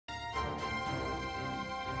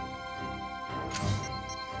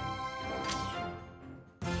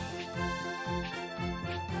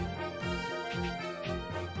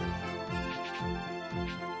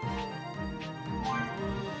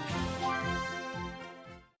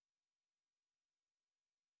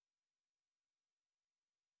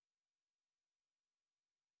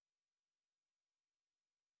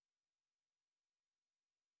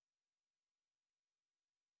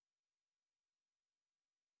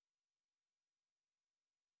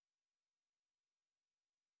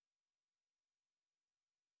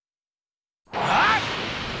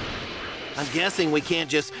I'm guessing we can't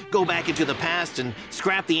just go back into the past and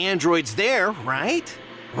scrap the androids there, right?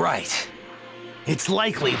 Right. It's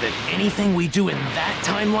likely that anything we do in that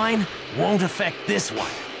timeline won't affect this one.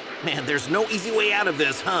 Man, there's no easy way out of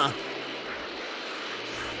this, huh?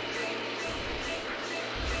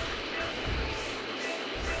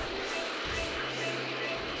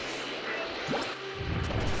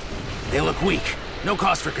 They look weak. No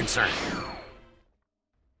cause for concern.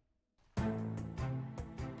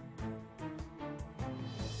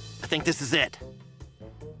 I think this is it.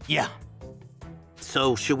 Yeah.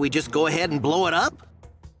 So, should we just go ahead and blow it up?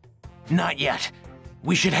 Not yet.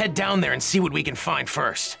 We should head down there and see what we can find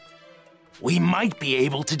first. We might be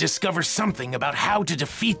able to discover something about how to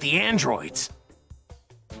defeat the androids.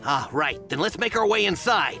 Ah, right. Then let's make our way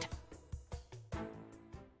inside.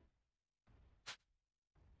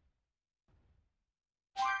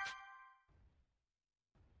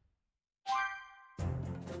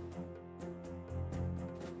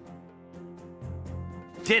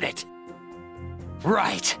 Did it!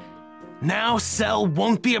 Right. Now Cell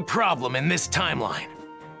won't be a problem in this timeline.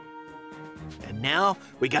 And now,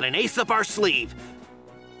 we got an ace up our sleeve.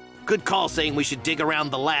 Good call saying we should dig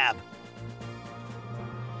around the lab.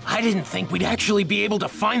 I didn't think we'd actually be able to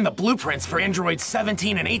find the blueprints for androids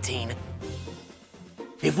 17 and 18.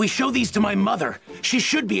 If we show these to my mother, she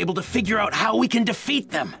should be able to figure out how we can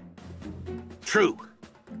defeat them. True.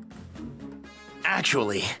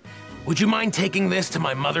 Actually, would you mind taking this to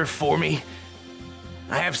my mother for me?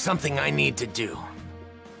 I have something I need to do.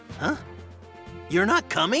 Huh? You're not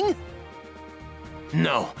coming?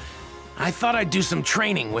 No. I thought I'd do some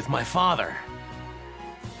training with my father.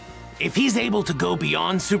 If he's able to go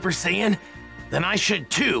beyond Super Saiyan, then I should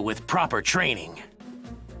too with proper training.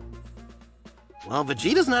 Well,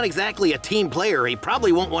 Vegeta's not exactly a team player. He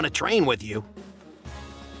probably won't want to train with you.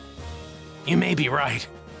 You may be right.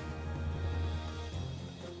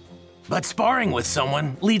 But sparring with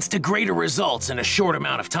someone leads to greater results in a short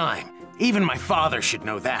amount of time. Even my father should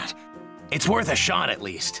know that. It's worth a shot at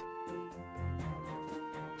least.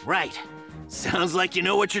 Right. Sounds like you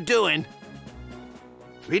know what you're doing.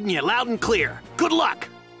 Reading you loud and clear. Good luck!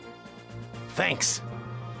 Thanks.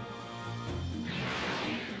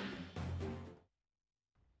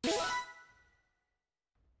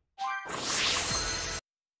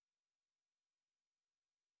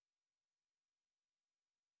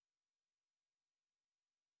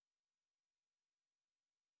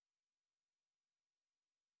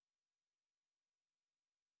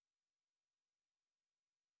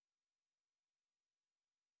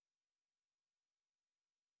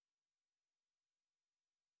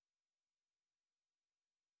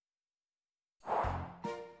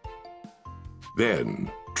 Then,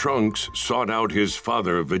 Trunks sought out his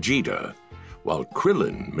father Vegeta, while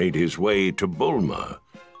Krillin made his way to Bulma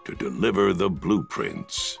to deliver the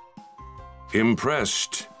blueprints.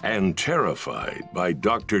 Impressed and terrified by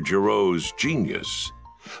Dr. Gero's genius,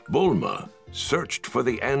 Bulma searched for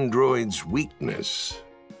the android's weakness.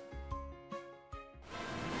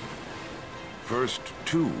 First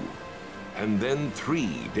 2, and then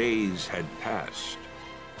 3 days had passed.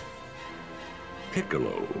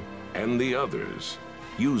 Piccolo and the others,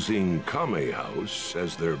 using Kame House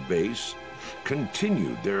as their base,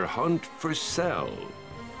 continued their hunt for Cell,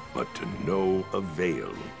 but to no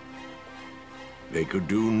avail. They could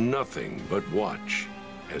do nothing but watch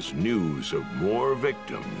as news of more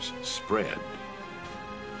victims spread.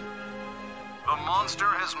 The monster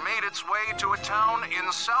has made its way to a town in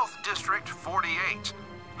South District 48.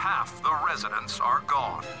 Half the residents are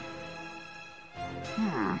gone.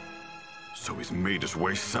 So he's made his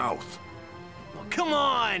way south. Well, come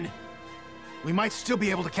on! We might still be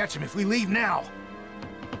able to catch him if we leave now.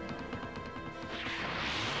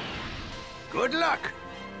 Good luck.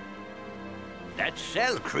 That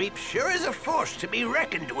Cell creep sure is a force to be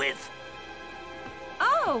reckoned with.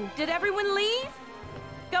 Oh, did everyone leave?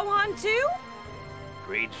 Gohan too?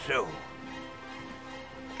 Agreed so.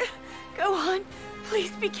 Gohan,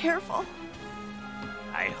 please be careful.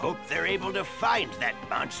 I hope they're able to find that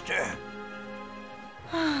monster.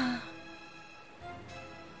 Huh?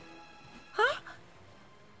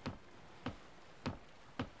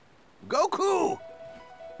 Goku!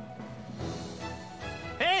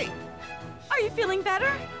 Hey! Are you feeling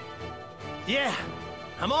better? Yeah,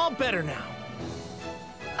 I'm all better now.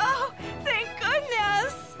 Oh, thank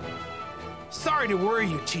goodness! Sorry to worry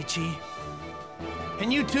you, Chi-Chi.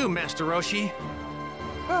 And you too, Master Roshi.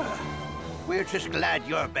 We're just glad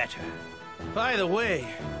you're better. By the way,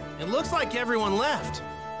 it looks like everyone left.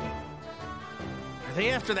 Are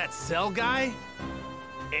they after that Cell guy?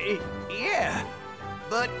 Yeah,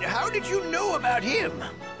 but how did you know about him?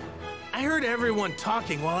 I I heard everyone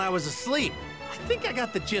talking while I was asleep. I think I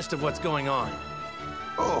got the gist of what's going on.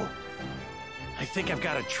 Oh, I think I've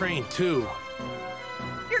got to train too.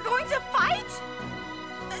 You're going to fight?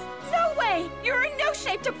 No way! You're in no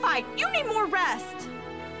shape to fight! You need more rest!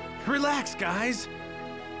 Relax, guys.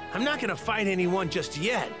 I'm not gonna fight anyone just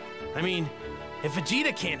yet. I mean, if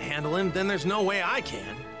Vegeta can't handle him, then there's no way I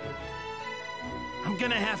can. I'm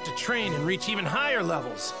gonna have to train and reach even higher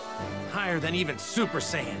levels. Higher than even Super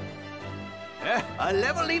Saiyan. A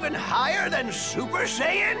level even higher than Super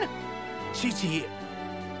Saiyan? Chi-Chi,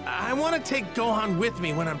 I want to take Gohan with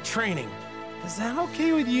me when I'm training. Is that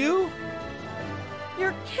okay with you?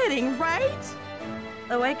 You're kidding, right?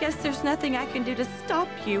 Though I guess there's nothing I can do to stop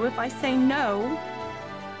you if I say no.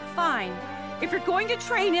 Fine. If you're going to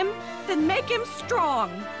train him, then make him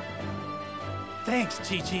strong. Thanks,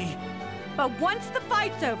 Chi-Chi. But once the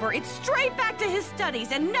fight's over, it's straight back to his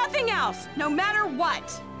studies and nothing else, no matter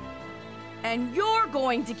what. And you're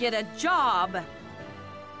going to get a job.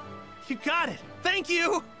 You got it. Thank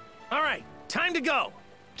you. All right, time to go.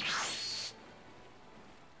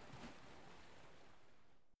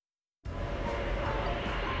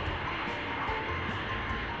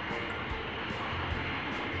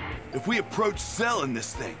 if we approach Cell in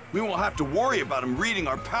this thing, we won't have to worry about him reading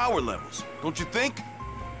our power levels, don't you think?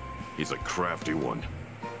 He's a crafty one.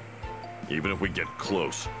 Even if we get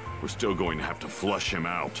close, we're still going to have to flush him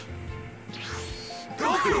out.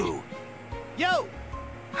 Goku! Yo!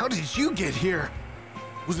 How did you get here?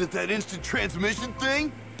 Was it that instant transmission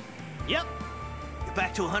thing? Yep. You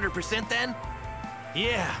back to 100% then?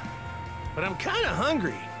 Yeah. But I'm kind of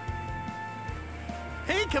hungry.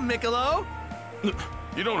 Hey, Kamikolo!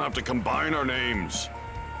 You don't have to combine our names.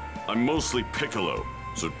 I'm mostly Piccolo,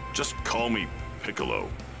 so just call me Piccolo.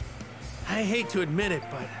 I hate to admit it,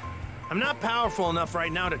 but I'm not powerful enough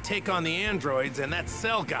right now to take on the androids and that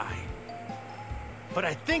Cell guy. But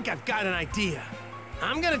I think I've got an idea.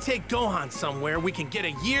 I'm gonna take Gohan somewhere we can get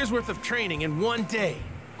a year's worth of training in one day.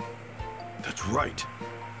 That's right.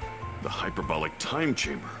 The hyperbolic time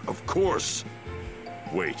chamber, of course.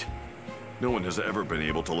 Wait, no one has ever been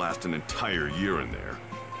able to last an entire year in there.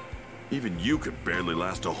 Even you could barely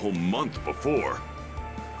last a whole month before.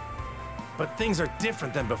 But things are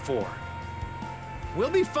different than before. We'll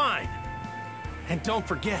be fine. And don't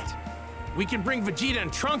forget, we can bring Vegeta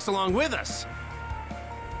and Trunks along with us.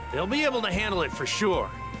 They'll be able to handle it for sure.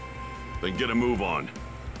 Then get a move on.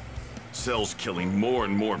 Cell's killing more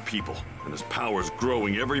and more people, and his power's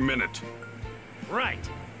growing every minute. Right.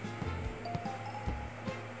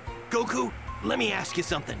 Goku, let me ask you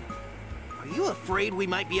something. Are you afraid we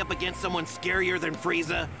might be up against someone scarier than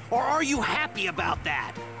Frieza? Or are you happy about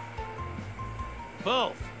that?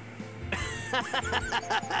 Both.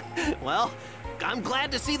 Well, I'm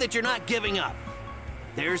glad to see that you're not giving up.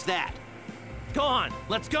 There's that. Gohan,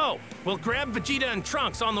 let's go. We'll grab Vegeta and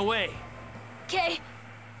Trunks on the way. Okay.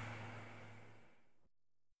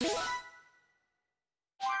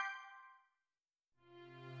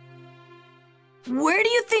 Where do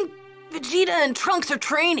you think Vegeta and Trunks are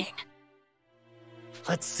training?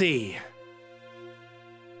 Let's see.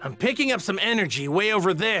 I'm picking up some energy way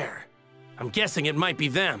over there. I'm guessing it might be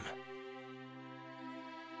them.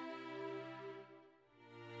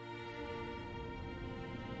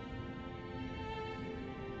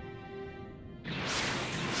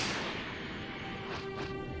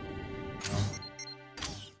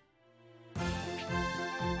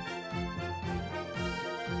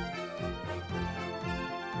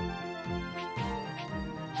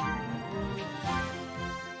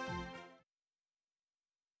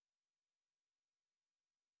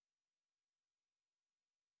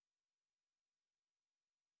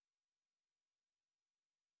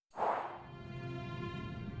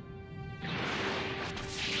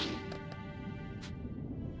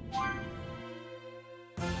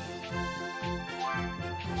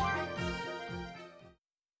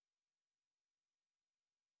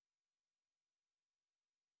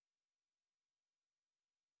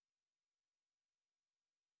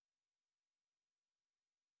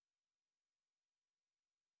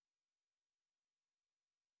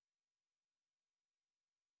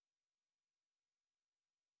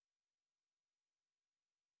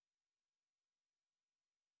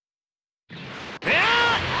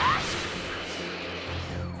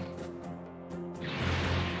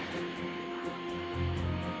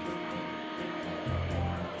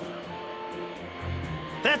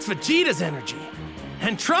 That's Vegeta's energy.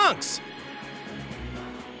 And Trunks!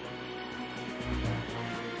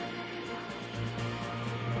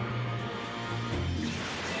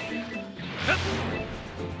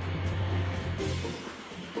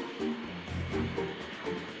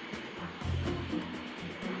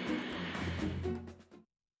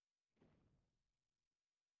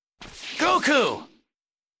 Goku!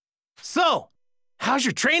 So, how's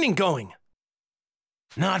your training going?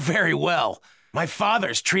 Not very well. My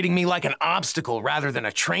father's treating me like an obstacle rather than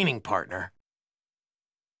a training partner.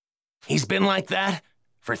 He's been like that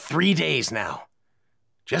for 3 days now.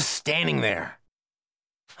 Just standing there.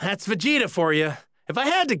 That's Vegeta for you. If I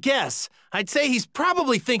had to guess, I'd say he's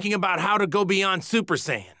probably thinking about how to go beyond Super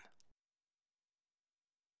Saiyan.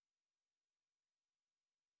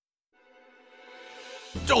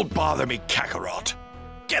 Don't bother me, Kakarot.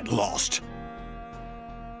 Get lost.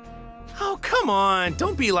 Oh, come on,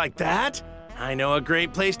 don't be like that. I know a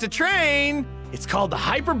great place to train. It's called the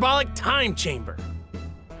Hyperbolic Time Chamber.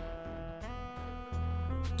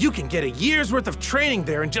 You can get a year's worth of training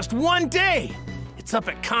there in just 1 day. It's up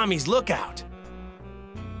at Kami's Lookout.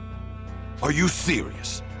 Are you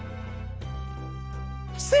serious?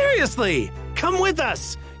 Seriously, come with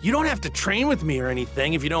us. You don't have to train with me or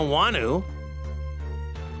anything if you don't want to.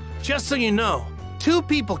 Just so you know, 2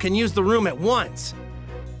 people can use the room at once.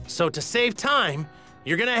 So to save time,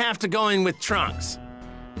 you're gonna have to go in with Trunks.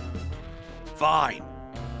 Fine.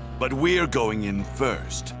 But we're going in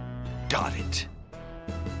first. Got it.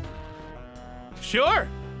 Sure.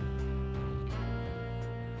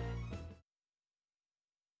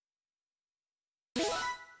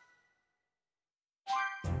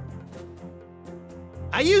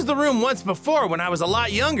 I used the room once before when I was a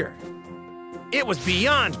lot younger. It was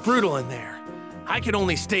beyond brutal in there. I could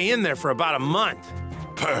only stay in there for about a month.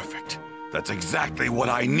 Perfect. That's exactly what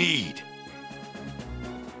I need.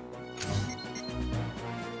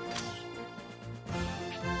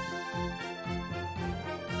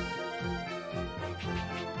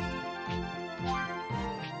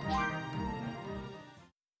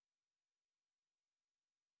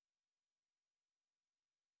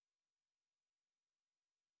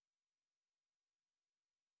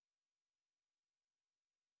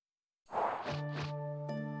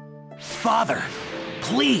 Father,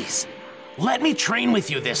 please, let me train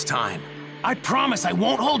with you this time. I promise I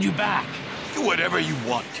won't hold you back. Do whatever you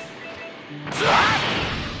want.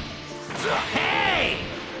 Hey!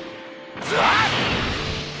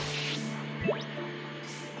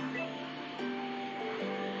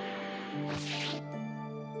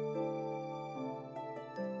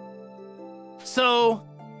 So,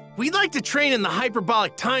 we'd like to train in the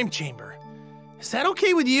Hyperbolic Time Chamber. Is that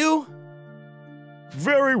okay with you?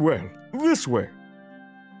 Very well. This way.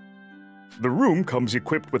 The room comes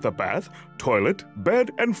equipped with a bath, toilet,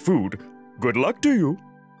 bed, and food. Good luck to you.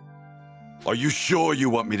 Are you sure you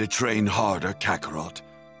want me to train harder, Kakarot?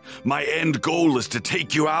 My end goal is to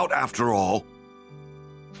take you out after all.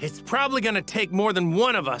 It's probably gonna take more than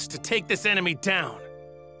one of us to take this enemy down.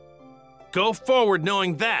 Go forward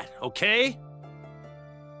knowing that, okay?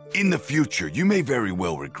 In the future, you may very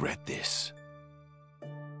well regret this.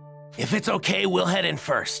 If it's okay, we'll head in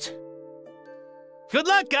first. Good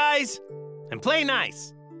luck, guys! And play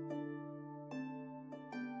nice.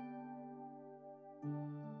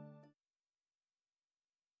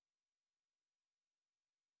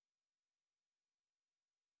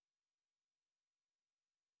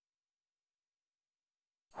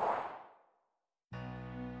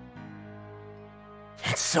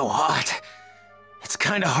 It's so hot. It's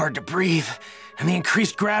kinda hard to breathe, and the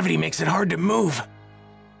increased gravity makes it hard to move.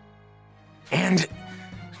 And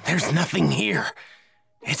there's nothing here.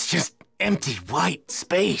 It's just empty white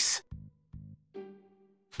space.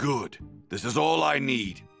 Good. This is all I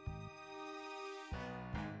need.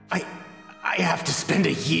 I have to spend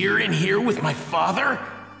a year in here with my father?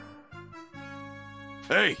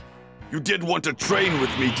 Hey, you did want to train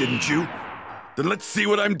with me, didn't you? Then let's see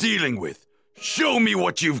what I'm dealing with. Show me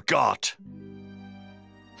what you've got.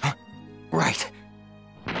 Huh? Right.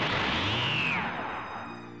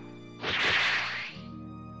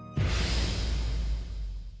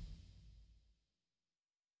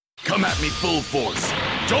 Come at me full force.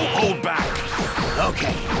 Don't hold back.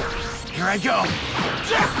 Okay, here I go.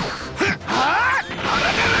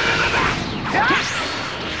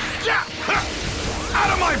 Out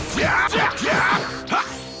of my...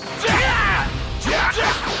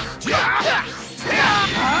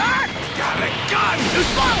 Got a gun!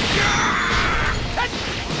 It's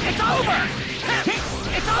over!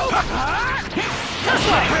 It's over!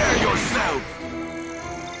 Prepare yourself!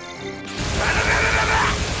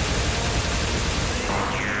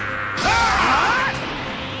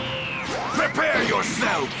 Prepare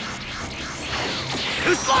yourself!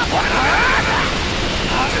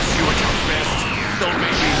 Just you at your best. Don't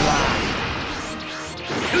make me laugh.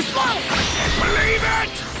 Too slow! I can't believe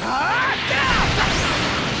it!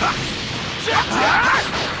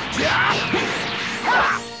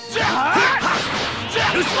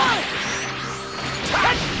 Too slow!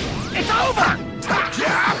 It's over!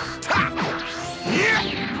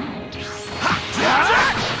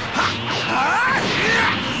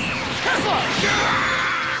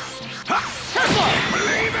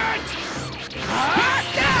 Believe it!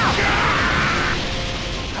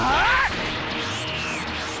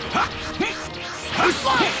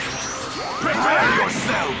 Prepare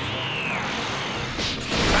yourself!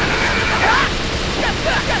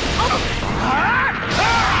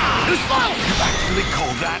 Too slow! You actually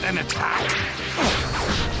call that an attack?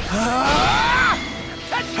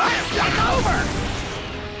 It's over!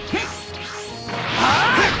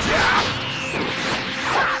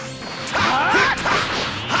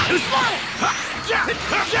 Too slow!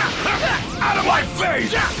 Out of my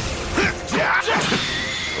face!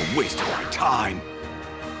 A waste of my time.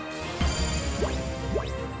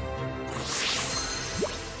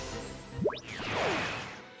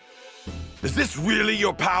 Is this really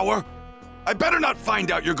your power? I better not find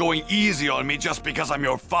out you're going easy on me just because I'm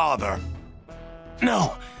your father.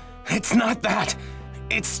 No, it's not that.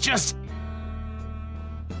 It's just...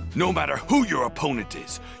 No matter who your opponent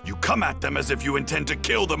is, you come at them as if you intend to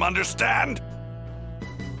kill them, understand?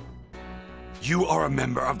 You are a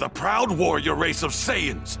member of the proud warrior race of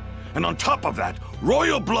Saiyans. And on top of that,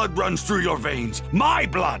 royal blood runs through your veins. My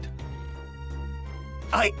blood!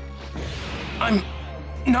 I'm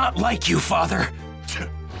not like you, Father.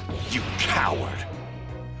 You coward.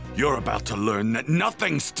 You're about to learn that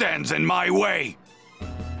nothing stands in my way.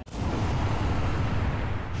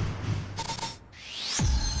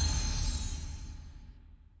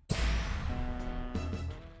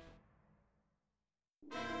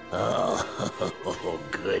 Oh,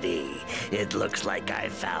 goody. It looks like I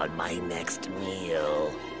found my next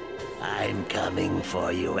meal. I'm coming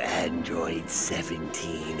for you, androids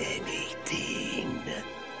 17 and 18.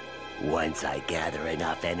 Once I gather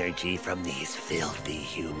enough energy from these filthy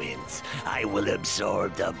humans, I will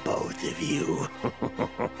absorb the both of you.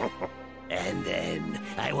 And then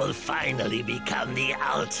I will finally become the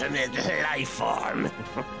ultimate life form.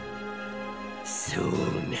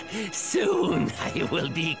 Soon I will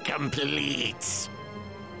be complete.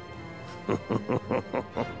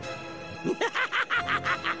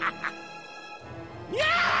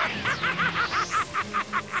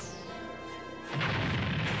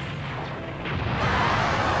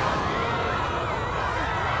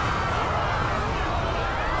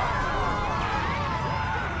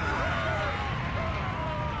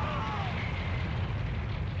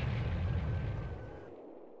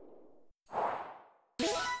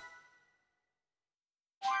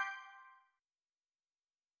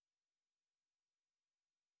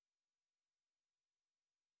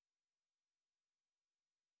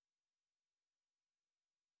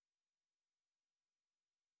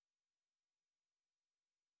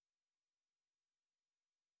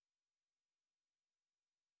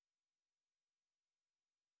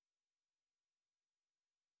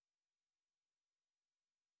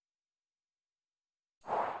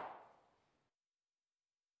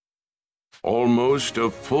 Almost a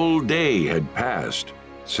full day had passed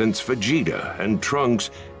since Vegeta and Trunks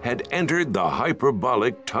had entered the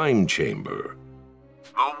hyperbolic time chamber.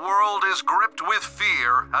 The world is gripped with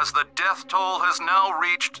fear as the death toll has now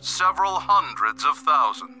reached several hundreds of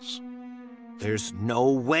thousands. There's no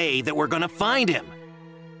way that we're gonna find him.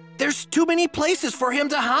 There's too many places for him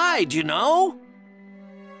to hide, you know?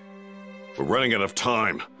 We're running out of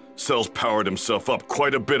time. Cell's powered himself up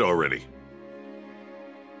quite a bit already.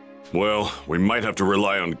 Well, we might have to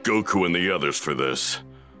rely on Goku and the others for this.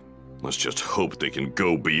 Let's just hope they can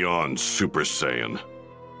go beyond Super Saiyan.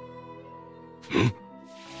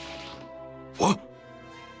 What?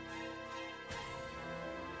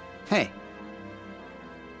 Hey.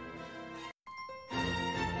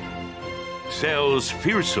 Cell's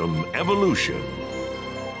fearsome evolution.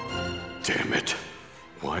 Damn it.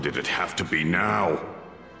 Why did it have to be now?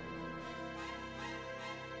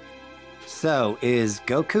 So, is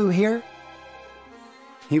Goku here?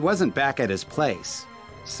 He wasn't back at his place,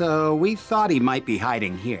 so we thought he might be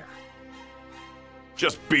hiding here.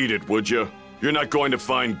 Just beat it, would you? You're not going to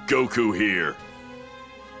find Goku here.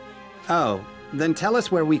 Oh, then tell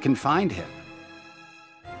us where we can find him.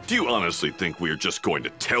 Do you honestly think we're just going to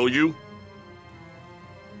tell you?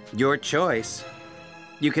 Your choice.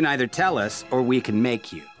 You can either tell us, or we can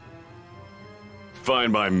make you.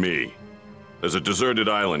 Fine by me. There's a deserted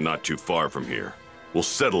island not too far from here. We'll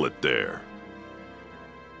settle it there.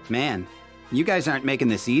 Man, you guys aren't making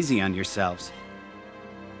this easy on yourselves.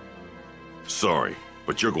 Sorry,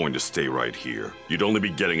 but you're going to stay right here. You'd only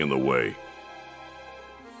be getting in the way.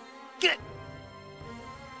 Get...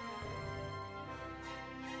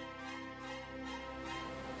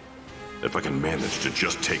 If I can manage to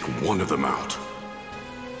just take one of them out.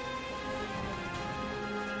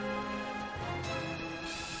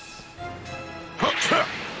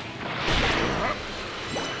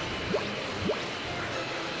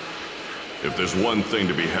 If there's one thing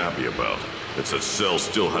to be happy about, it's that Cell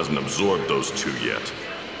still hasn't absorbed those two yet.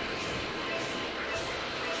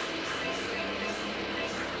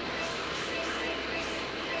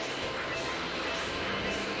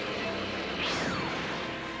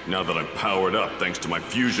 Now that I'm powered up thanks to my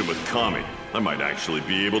fusion with Kami, I might actually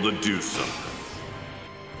be able to do something.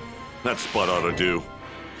 That spot ought to do.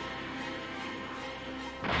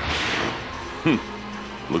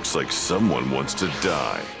 Looks like someone wants to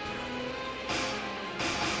die.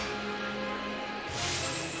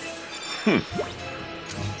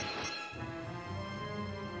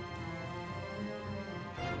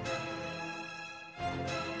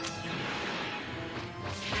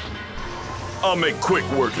 I'll make quick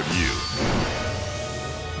work of you.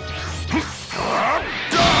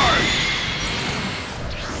 Die!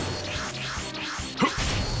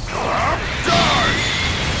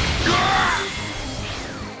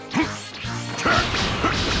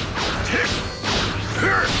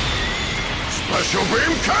 Special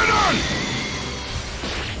beam cannon!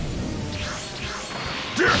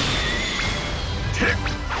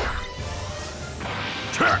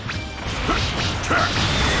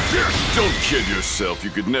 Don't kid yourself, you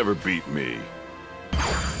could never beat me.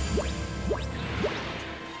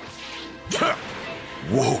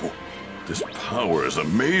 Whoa, this power is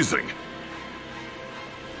amazing.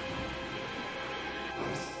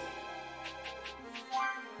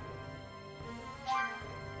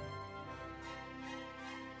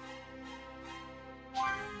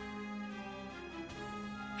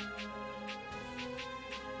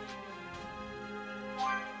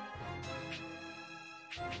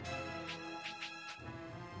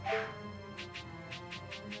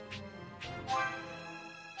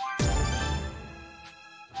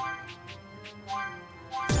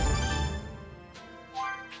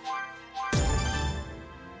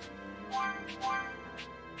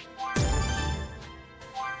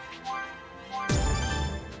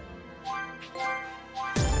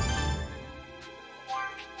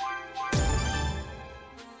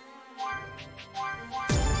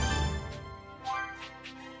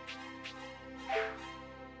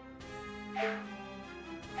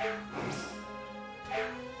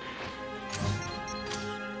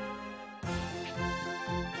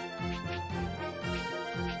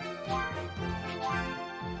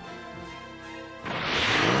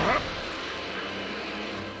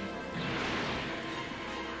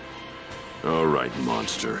 All right,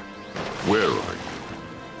 monster. Where are you?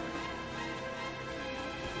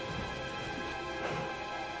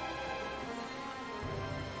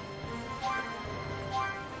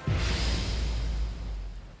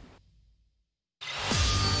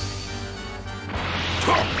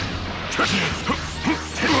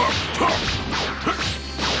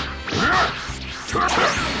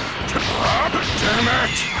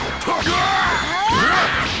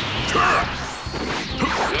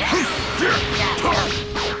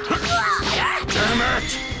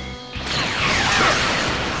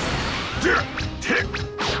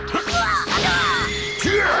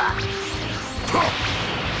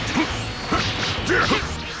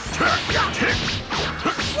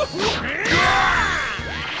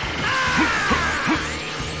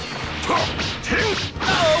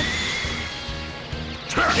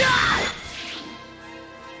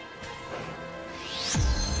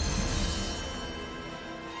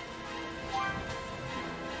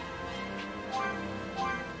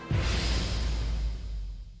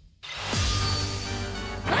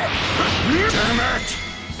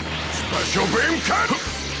 Special beam cut!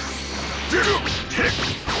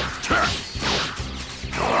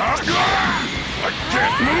 I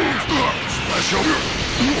can't move! Special...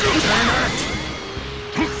 Damn it!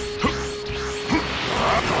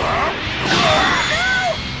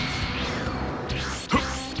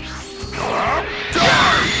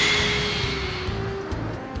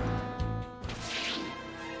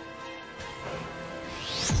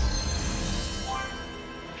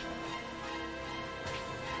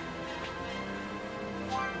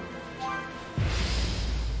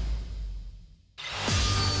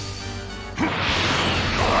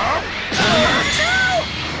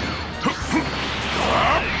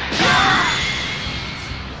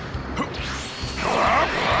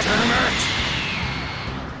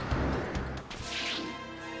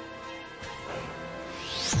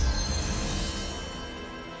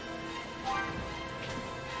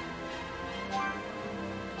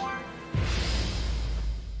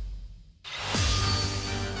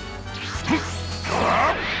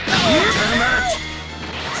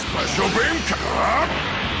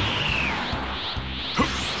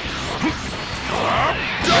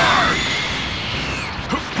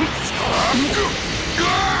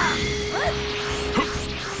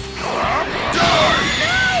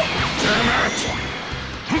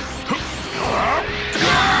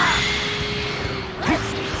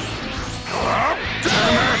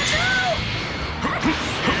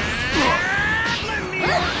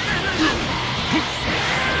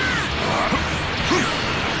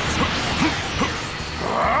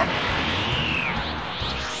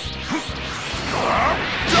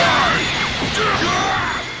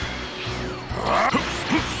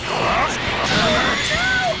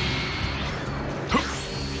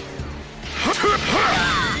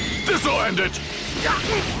 end it!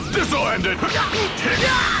 This'll end it!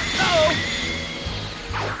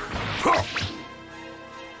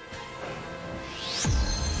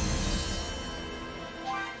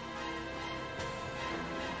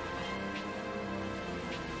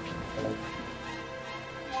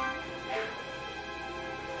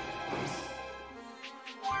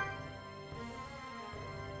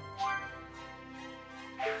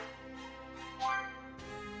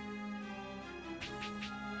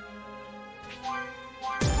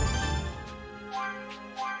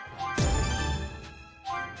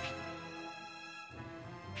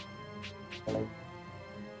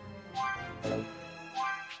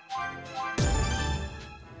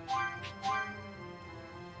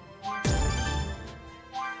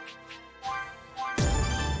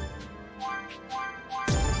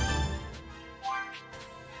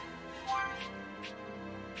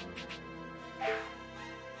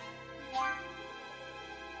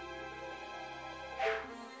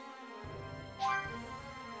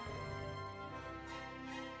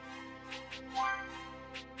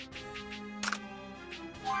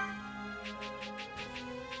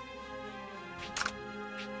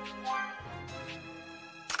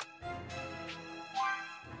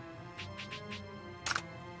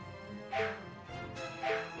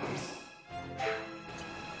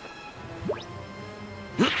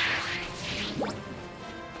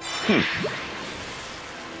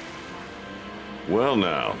 Well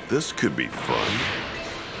now, this could be fun.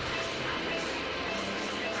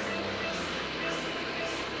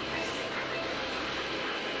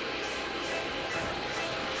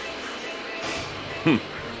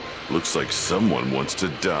 Looks like someone wants to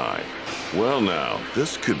die. Well now,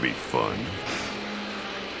 this could be fun.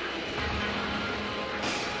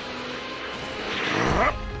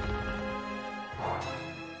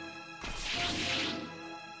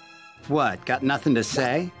 What, got nothing to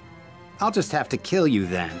say? I'll just have to kill you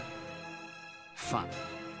then. Fun.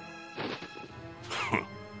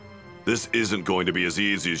 This isn't going to be as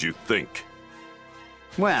easy as you think.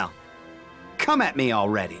 Well, come at me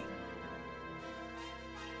already.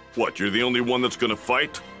 What, you're the only one that's gonna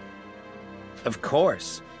fight? Of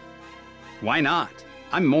course. Why not?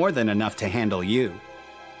 I'm more than enough to handle you.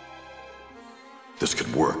 This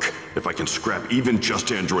could work. If I can scrap even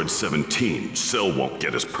just Android 17, Cell won't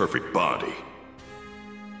get his perfect body.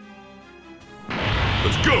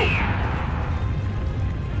 Let's go!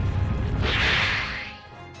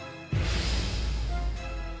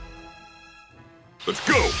 Let's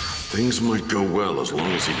go! Things might go well as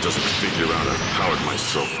long as he doesn't figure out I've powered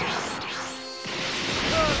myself up.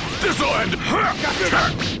 This'll end!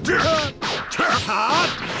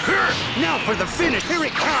 Now for the finish! Here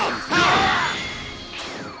it comes!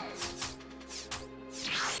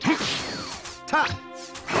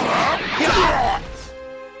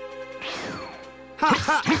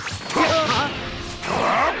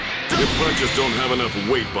 Your punches don't have enough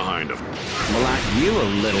weight behind them. Well, aren't you a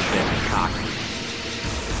little bit cocky?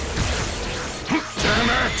 Damn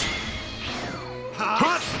it!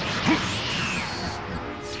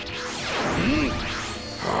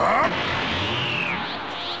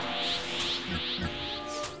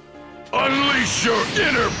 Unleash your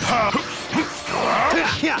inner power!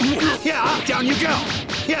 Yeah, down you go!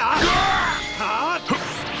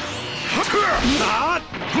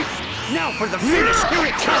 Now for the finish! Here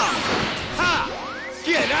it comes!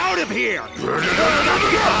 Get out of here!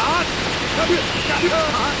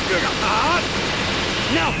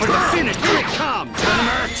 Now for the finish! Here it comes!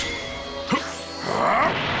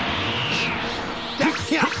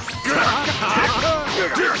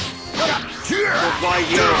 We'll buy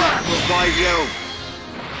you! We'll buy you!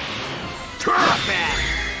 Not bad!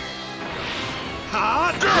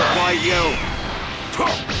 We'll buy you!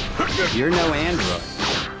 You're no android.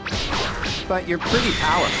 But you're pretty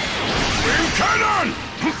powerful. Beam cannon!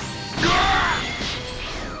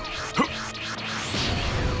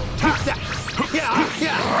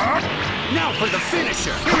 Now for the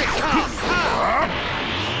finisher! Here it comes!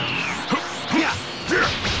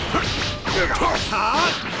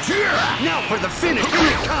 Now for the finish!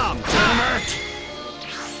 Here it comes!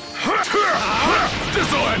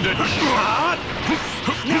 This'll end it!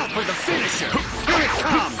 Now for the finisher! Here it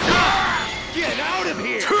comes! Get out of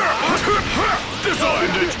here! This'll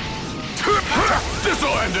end it!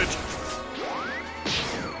 This'll end it!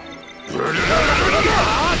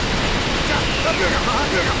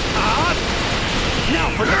 Now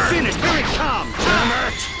for the finish! Here it comes!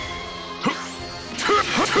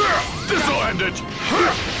 This'll end it!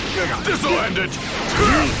 This'll end it!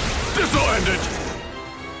 This'll end it!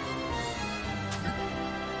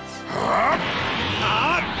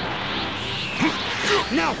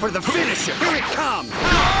 Now Now for the finisher! Here it comes!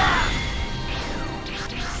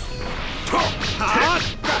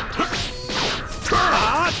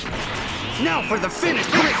 Now for the finish!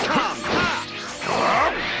 Here it comes!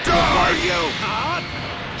 Mario!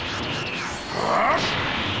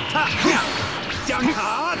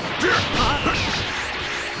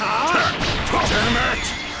 Damn it!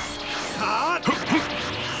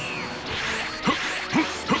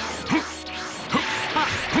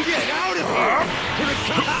 Get out of here! Here it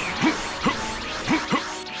comes!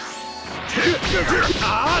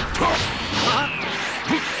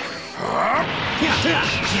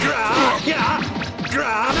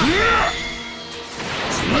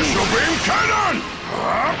 Special beam cannon!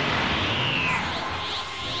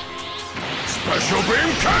 Special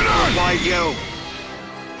beam cannon! Why you?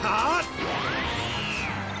 Not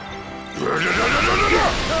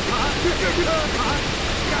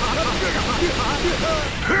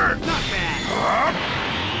bad.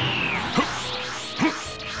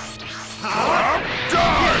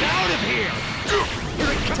 Get out of here!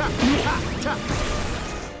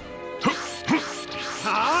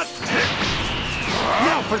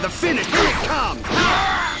 Now for the finish! Here it comes!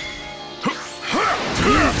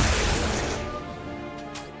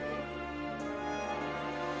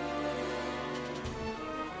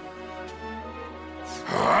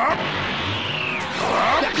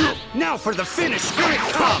 Now for the finish! Here it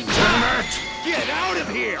comes! Damn it! Get out of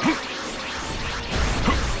here!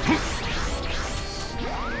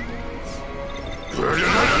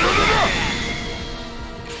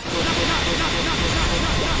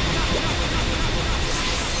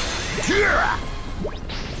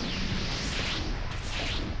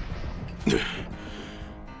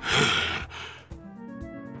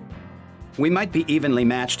 We might be evenly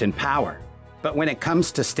matched in power, but when it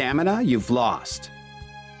comes to stamina, you've lost.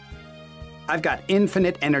 I've got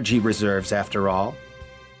infinite energy reserves after all.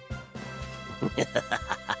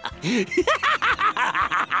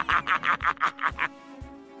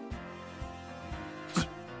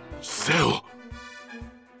 Cell!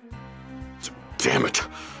 Damn it!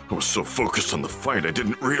 I was so focused on the fight I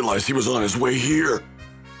didn't realize he was on his way here.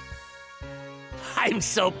 I'm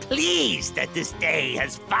so pleased that this day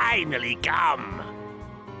has finally come.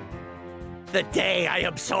 The day I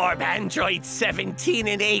absorb Android 17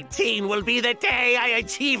 and 18 will be the day I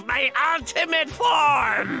achieve my ultimate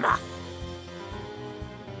form!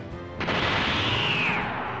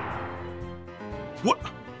 What?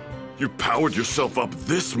 You powered yourself up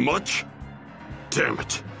this much? Damn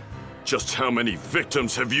it. Just how many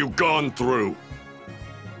victims have you gone through?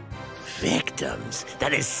 Victims?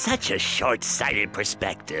 That is such a short-sighted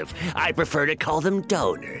perspective. I prefer to call them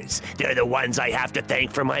donors. They're the ones I have to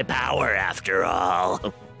thank for my power, after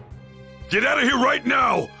all. Get out of here right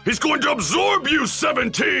now! He's going to absorb you,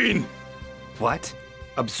 17! What?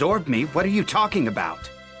 Absorb me? What are you talking about?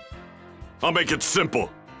 I'll make it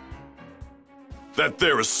simple. That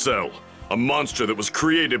there is Cell, a monster that was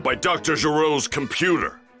created by Dr. Giroux's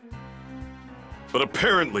computer. But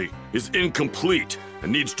apparently is incomplete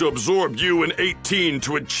and needs to absorb you and 18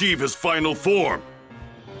 to achieve his final form.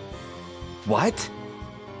 What?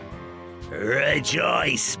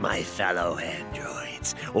 Rejoice, my fellow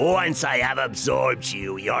androids. Once I have absorbed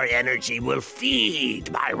you, your energy will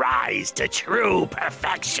feed my rise to true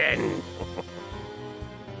perfection.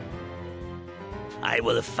 I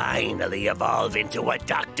will finally evolve into what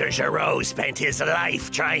Dr. Giroux spent his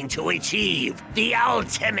life trying to achieve, the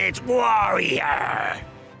ultimate warrior!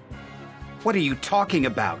 What are you talking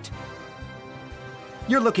about?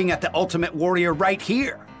 You're looking at the ultimate warrior right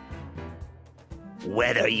here.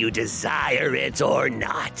 Whether you desire it or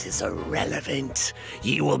not is irrelevant.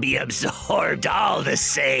 You will be absorbed all the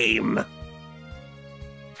same.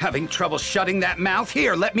 Having trouble shutting that mouth?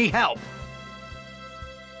 Here, let me help.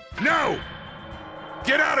 No!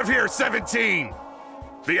 Get out of here, 17!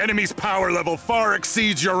 The enemy's power level far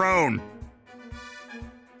exceeds your own.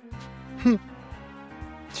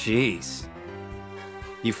 Jeez.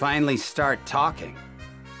 You finally start talking.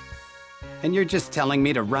 And you're just telling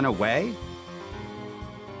me to run away?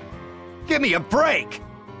 Give me a break!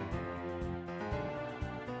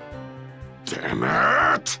 Damn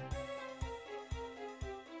it!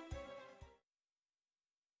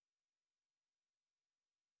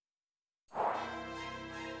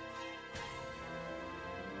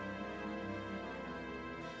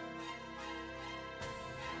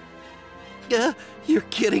 You're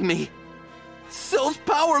kidding me. Cell's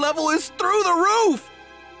power level is through the roof!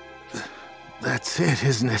 That's it,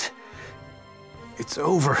 isn't it? It's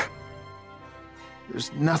over.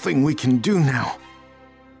 There's nothing we can do now.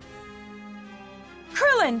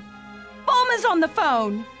 Krillin! Bulma's on the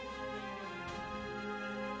phone!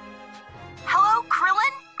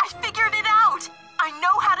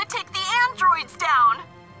 take the androids down.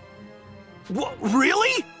 What,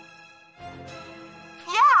 really?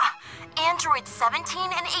 Yeah, androids 17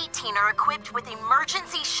 and 18 are equipped with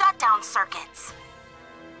emergency shutdown circuits.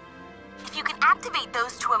 If you can activate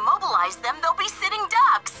those to immobilize them, they'll be sitting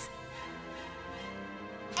ducks.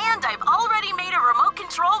 And I've already made a remote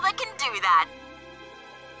control that can do that.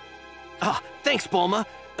 Thanks, Bulma.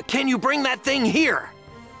 Can you bring that thing here?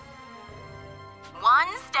 One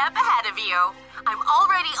step ahead of you. I'm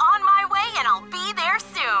already on my way and I'll be there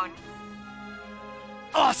soon.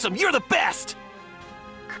 Awesome, you're the best!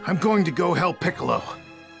 I'm going to go help Piccolo.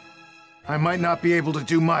 I might not be able to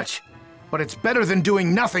do much, but it's better than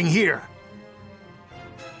doing nothing here.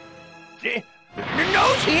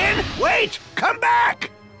 No, Tien! Wait! Come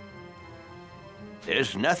back!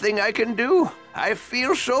 There's nothing I can do. I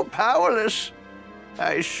feel so powerless.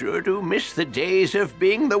 I sure do miss the days of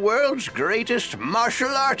being the world's greatest martial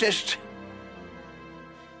artist.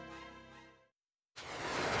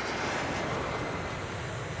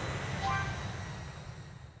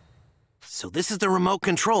 So this is the remote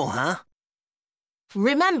control, huh?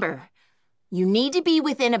 Remember, you need to be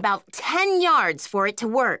within about 10 yards for it to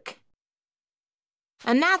work.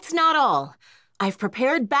 And that's not all. I've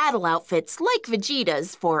prepared battle outfits like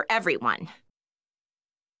Vegeta's for everyone.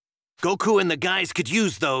 Goku and the guys could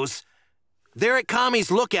use those. They're at Kami's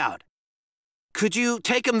lookout. Could you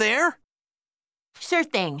take them there? Sure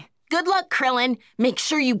thing. Good luck, Krillin. Make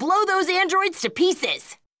sure you blow those androids to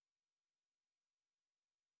pieces.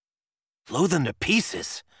 Blow them to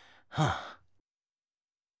pieces? Huh.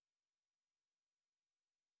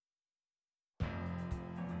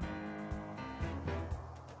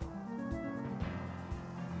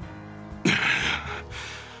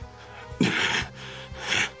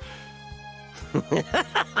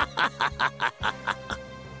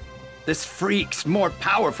 This freak's more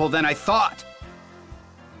powerful than I thought.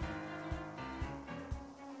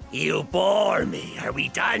 You bore me. Are we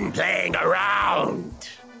done playing around?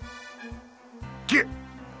 Get...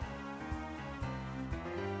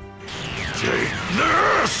 Take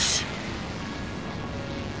this!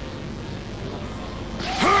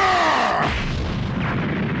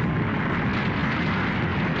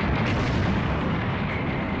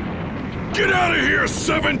 Get out of here,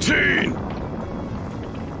 17!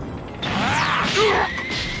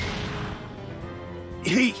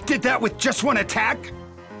 He did that with just one attack?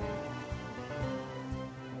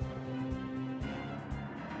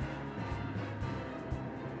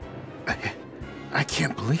 I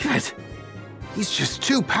can't believe it. He's just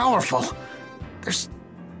too powerful. There's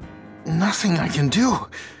nothing I can do.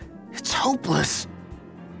 It's hopeless.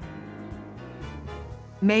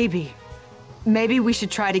 Maybe we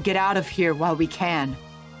should try to get out of here while we can.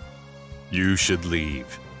 You should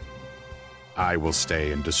leave. I will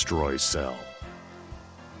stay and destroy Cell.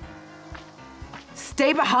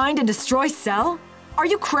 Stay behind and destroy Cell? Are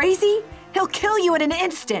you crazy? He'll kill you in an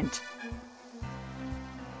instant.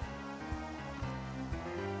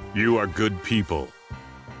 You are good people.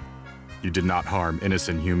 You did not harm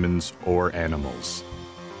innocent humans or animals.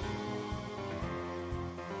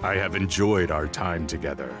 I have enjoyed our time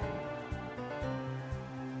together.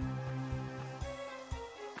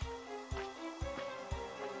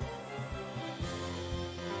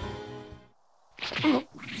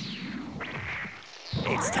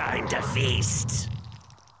 It's time to feast.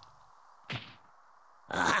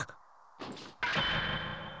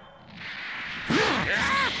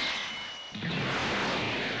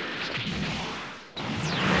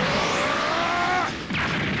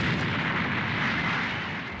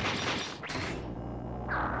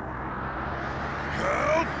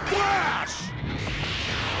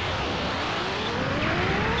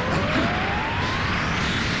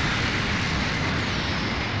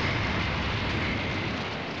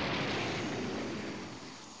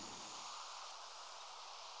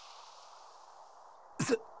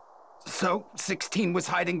 So, 16 was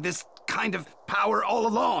hiding this kind of power all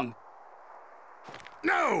along.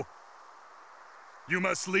 No! You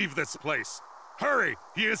must leave this place. Hurry!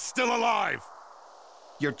 He is still alive!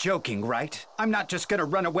 You're joking, right? I'm not just gonna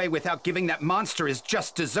run away without giving that monster his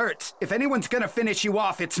just desserts. If anyone's gonna finish you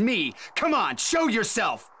off, it's me. Come on, show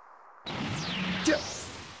yourself!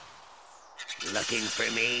 Looking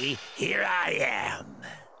for me? Here I am.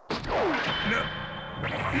 No!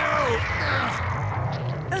 No!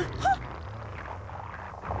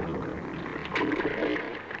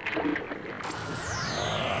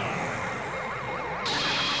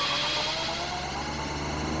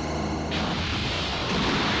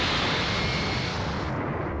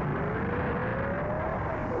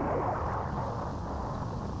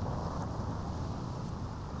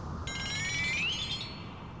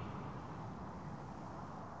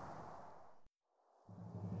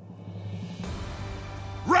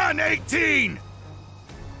 on, 18!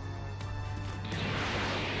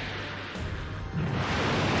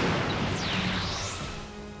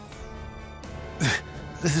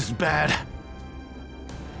 This is bad.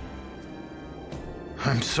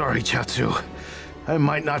 I'm sorry, Chiaotzu. I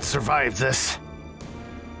might not survive this.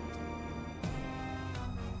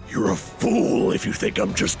 You're a fool if you think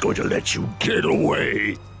I'm just going to let you get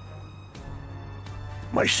away.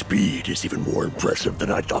 My speed is even more impressive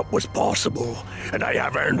than I thought was possible, and I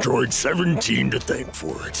have Android 17 to thank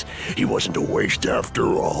for it. He wasn't a waste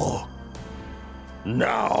after all.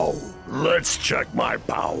 Now, let's check my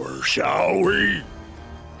power, shall we?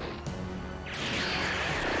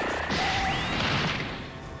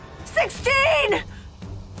 16!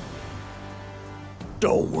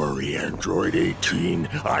 Don't worry, Android 18.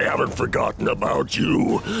 I haven't forgotten about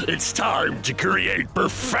you. It's time to create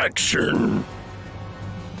perfection.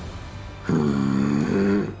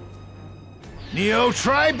 Neo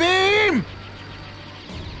Tri-Beam!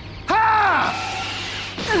 Ha!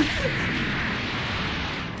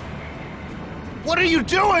 What are you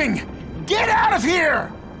doing? Get out of here!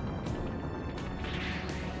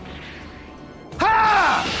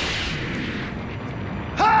 Ha!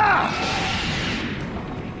 Ha!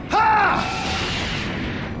 Ha!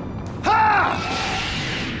 Ha!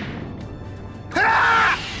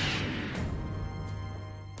 Ha!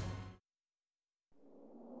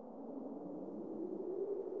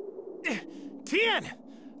 Tien!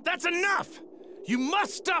 That's enough! You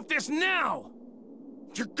must stop this now!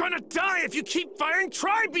 You're gonna die if you keep firing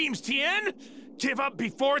tri-beams, Tien! Give up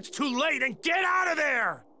before it's too late and get out of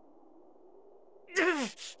there!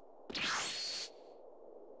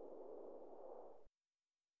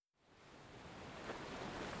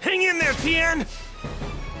 Hang in there, Tien!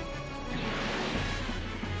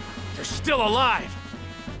 They're still alive!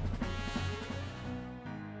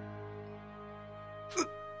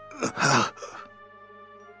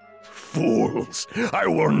 Fools! I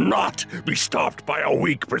will not be stopped by a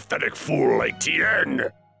weak, pathetic fool like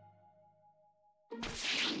Tien!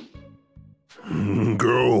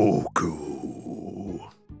 Goku.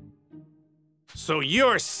 So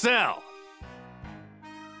you're Cell.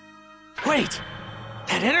 Wait!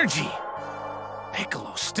 That energy!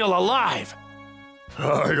 Piccolo's still alive!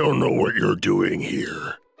 I don't know what you're doing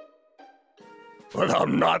here, but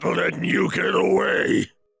I'm not letting you get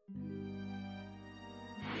away.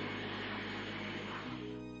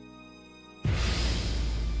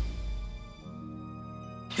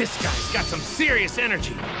 This guy's got some serious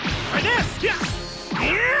energy. Try this! Yeah!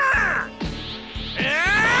 Yeah!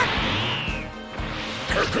 Yeah!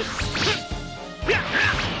 Try this!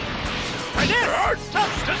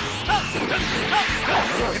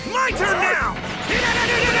 It's my turn now!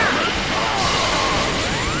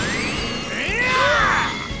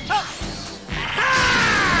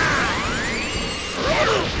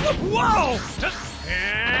 Whoa!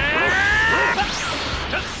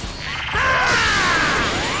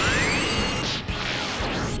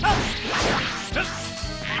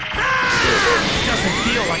 Doesn't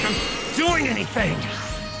feel like I'm doing anything.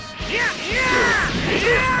 Yeah, yeah,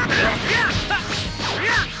 yeah, yeah,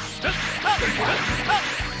 yeah.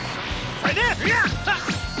 Try this. Yeah.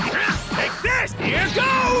 Take this. Here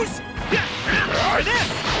goes. Try this.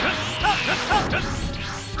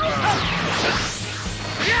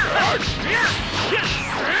 Yeah, yeah,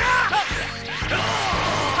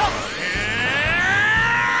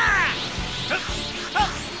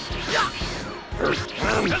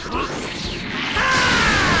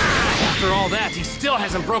 After all that, he still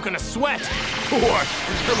hasn't broken a sweat. What?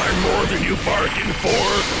 Am I more than you bargained for?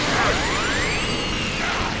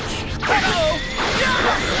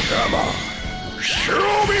 Come on.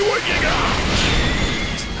 Show me what you got!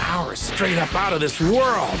 His power is straight up out of this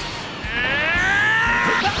world.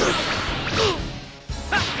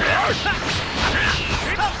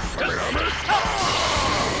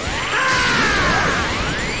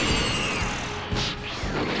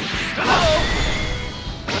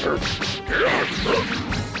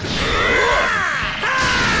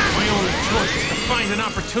 My only choice is to find an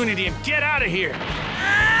opportunity and get out of here.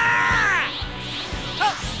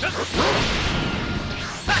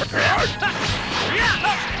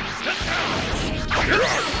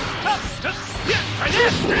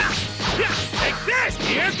 Take this!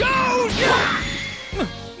 Here goes!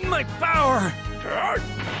 My power!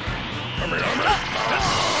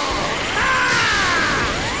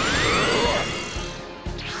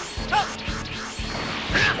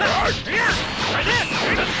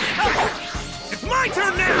 It's my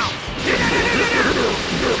turn now!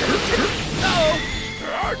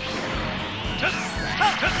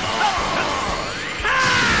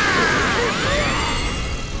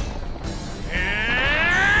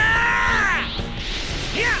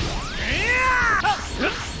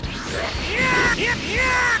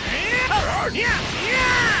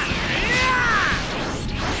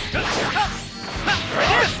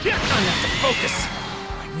 Yeah, I have to focus.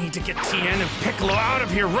 I need to get Tien and Piccolo out of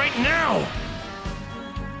here right now.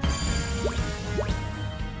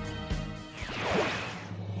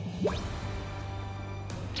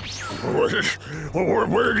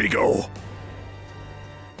 Where'd he go?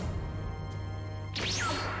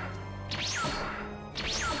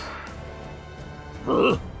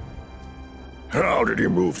 Huh? How did he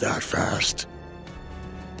move that fast?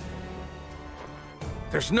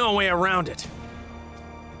 There's no way around it.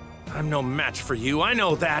 I'm no match for you, I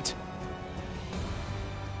know that.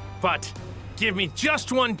 But give me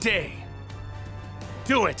just one day.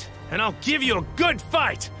 Do it, and I'll give you a good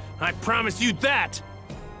fight. I promise you that.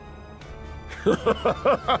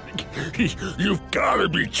 You've gotta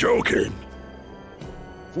be joking.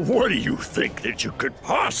 What do you think that you could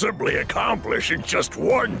possibly accomplish in just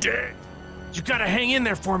one day? You gotta hang in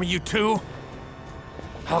there for me, you two.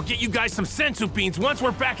 I'll get you guys some sensu beans once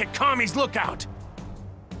we're back at Kami's lookout.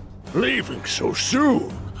 Leaving so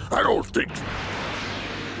soon? I don't think...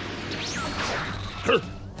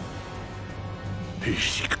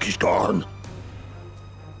 He's gone.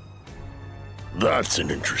 That's an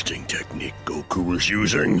interesting technique Goku was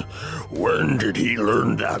using. When did he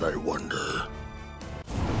learn that, I wonder?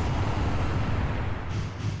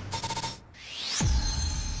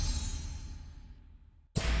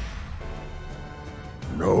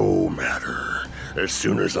 No matter. As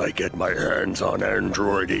soon as I get my hands on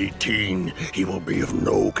Android 18, he will be of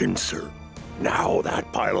no concern. Now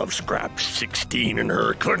that pile of scraps 16 and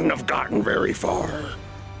her couldn't have gotten very far.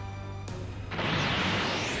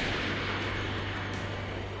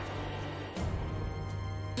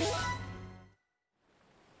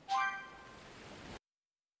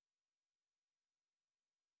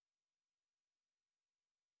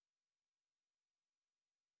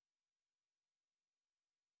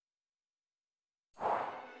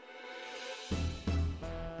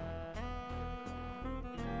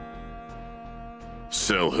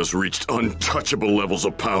 Cell has reached untouchable levels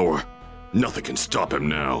of power. Nothing can stop him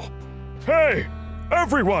now. Hey,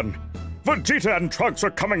 everyone! Vegeta and Trunks are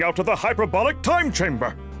coming out of the hyperbolic time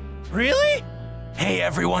chamber. Really? Hey,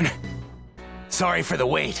 everyone. Sorry for the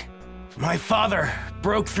wait. My father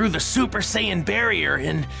broke through the Super Saiyan barrier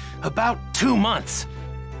in about 2 months.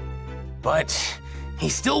 But he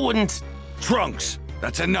still wouldn't... Trunks,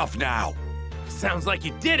 that's enough now. Sounds like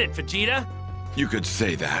you did it, Vegeta. You could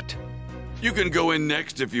say that. You can go in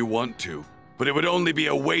next if you want to, but it would only be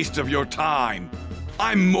a waste of your time.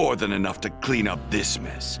 I'm more than enough to clean up this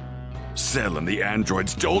mess. Cell and the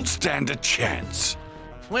androids don't stand a chance.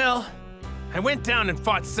 Well, I went down and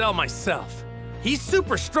fought Cell myself. He's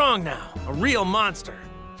super strong now, a real monster.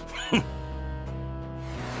 There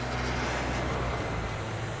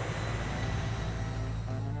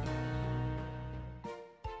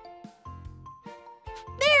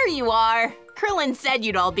you are. Krillin said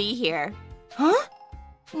you'd all be here. Huh?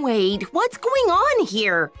 Wait, what's going on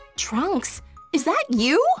here? Trunks, is that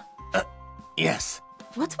you? Yes.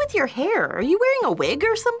 What's with your hair? Are you wearing a wig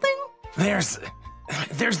or something?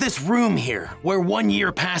 There's this room here where 1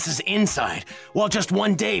 year passes inside, while just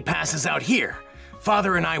 1 day passes out here.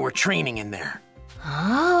 Father and I were training in there.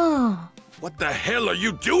 Oh. What the hell are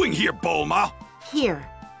you doing here, Bulma? Here.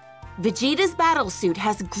 Vegeta's battlesuit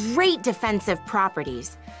has great defensive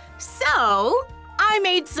properties. So, I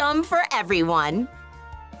made some for everyone.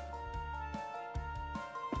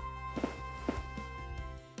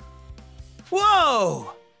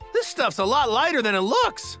 Whoa! This stuff's a lot lighter than it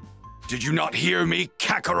looks. Did you not hear me,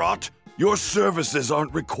 Kakarot? Your services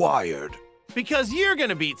aren't required. Because you're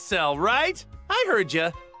gonna beat Cell, right? I heard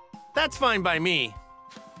ya. That's fine by me.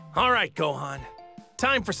 All right, Gohan.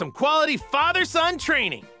 Time for some quality father-son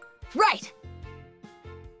training. Right!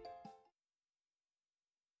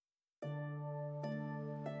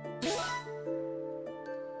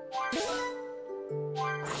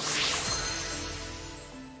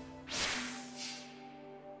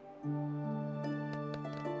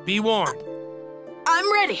 Be warned.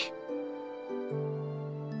 I'm ready.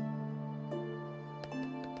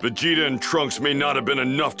 Vegeta and Trunks may not have been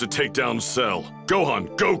enough to take down Cell.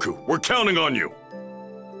 Gohan, Goku, we're counting on you.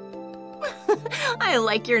 I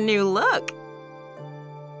like your new look.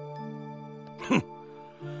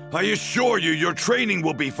 I assure you, your training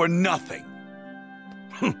will be for nothing.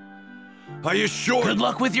 I assure... Good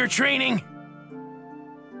luck with your training.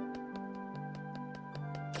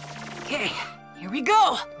 Okay, here we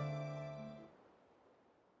go.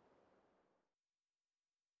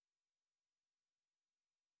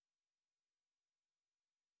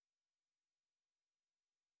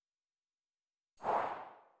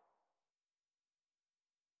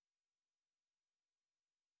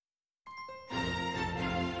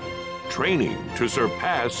 training to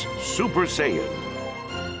surpass Super Saiyan.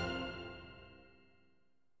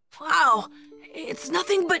 Wow, it's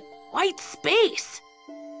nothing but white space.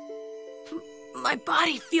 My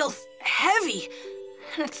body feels heavy,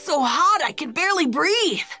 and it's so hot I can barely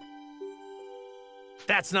breathe.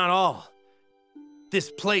 That's not all.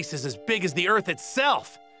 This place is as big as the Earth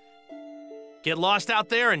itself. Get lost out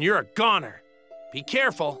there and you're a goner. Be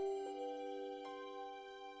careful.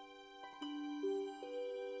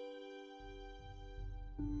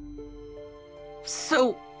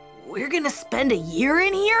 So, we're gonna spend a year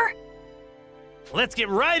in here? Let's get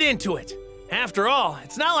right into it. After all,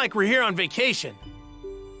 it's not like we're here on vacation.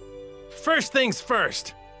 First things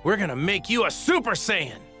first, we're gonna make you a Super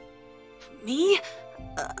Saiyan. Me?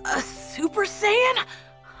 A Super Saiyan?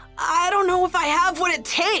 I don't know if I have what it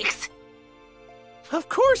takes. Of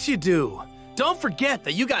course you do. Don't forget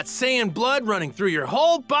that you got Saiyan blood running through your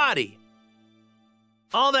whole body.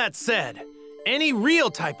 All that said, any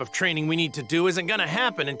real type of training we need to do isn't gonna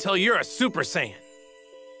happen until you're a Super Saiyan.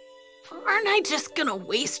 Aren't I just gonna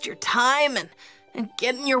waste your time and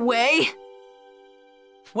get in your way?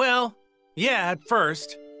 Well, yeah, at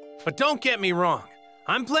first. But don't get me wrong.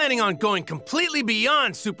 I'm planning on going completely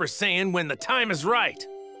beyond Super Saiyan when the time is right.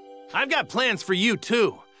 I've got plans for you,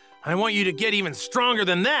 too. I want you to get even stronger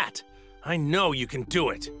than that. I know you can do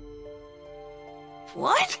it.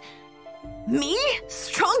 What? Me?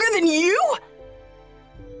 Stronger than you?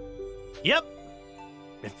 Yep.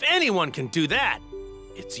 If anyone can do that,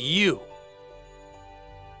 it's you.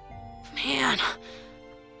 Man,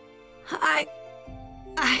 I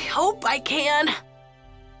hope I can.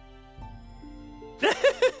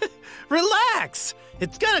 Relax.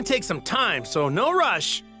 It's gonna take some time, so no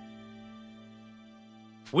rush.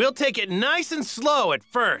 We'll take it nice and slow at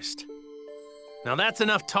first. Now that's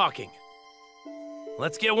enough talking.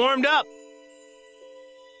 Let's get warmed up.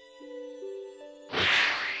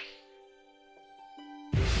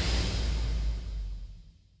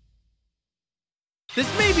 This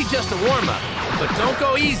may be just a warm-up, but don't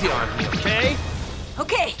go easy on me, okay?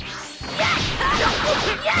 Okay.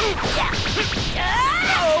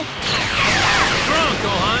 Strong,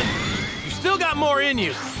 Gohan. You still got more in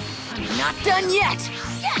you. I'm not done yet.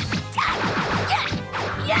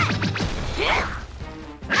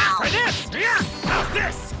 Try this! How's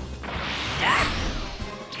this?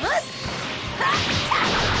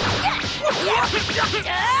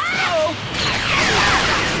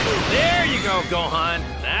 There you go, Gohan.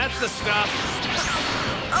 That's the stuff.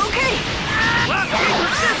 Okay. Rock, paper,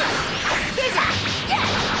 scissors!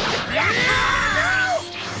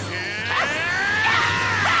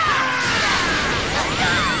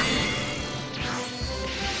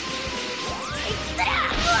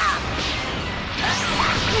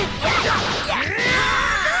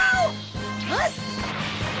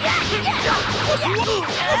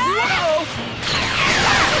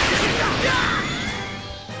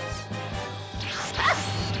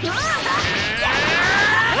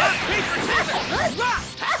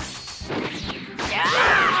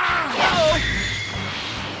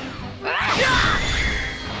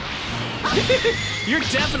 You're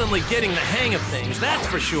definitely getting the hang of things, that's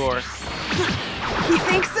for sure. You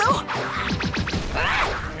think so?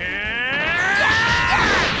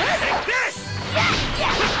 Take this!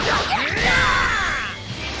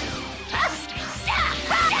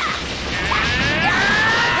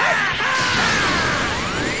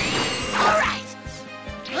 All right.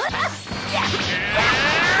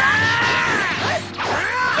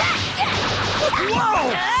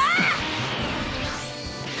 Whoa!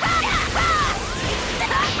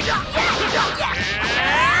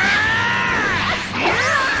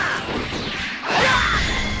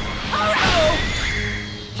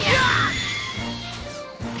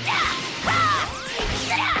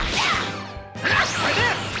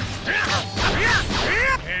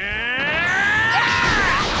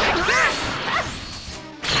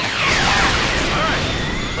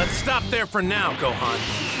 Let's stop there for now, Gohan.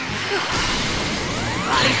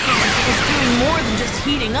 Body felt like it was doing more than just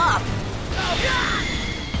heating up.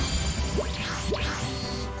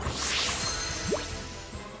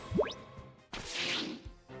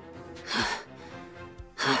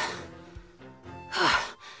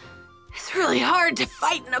 It's really hard to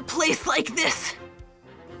fight in a place like this.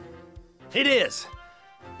 It is.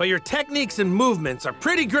 But your techniques and movements are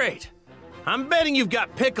pretty great. I'm betting you've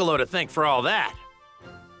got Piccolo to thank for all that.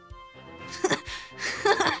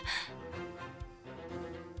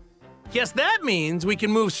 Guess that means we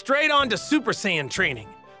can move straight on to Super Saiyan training.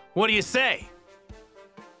 What do you say?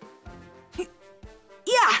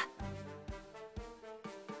 Yeah.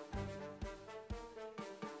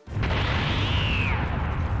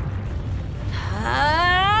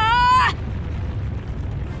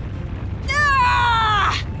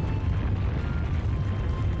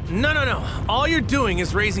 you're doing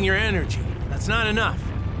is raising your energy. That's not enough.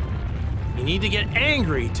 You need to get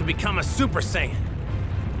angry to become a Super Saiyan.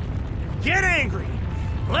 Get angry!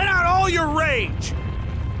 Let out all your rage!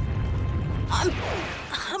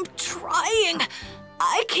 I'm trying.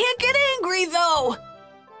 I can't get angry, though.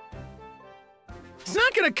 It's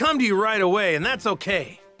not gonna come to you right away, and that's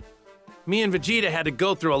okay. Me and Vegeta had to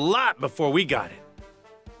go through a lot before we got it.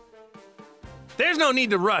 There's no need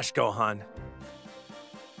to rush, Gohan.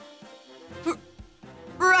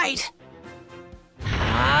 Right.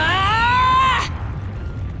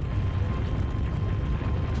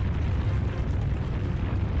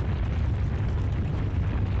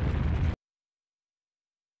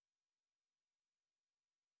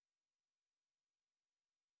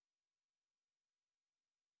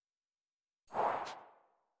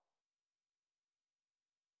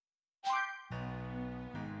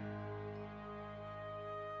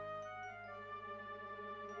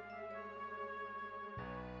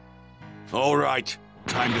 All right,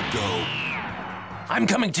 time to go. I'm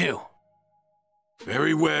coming too.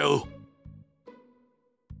 Very well.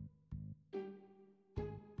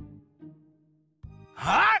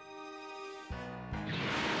 Hot!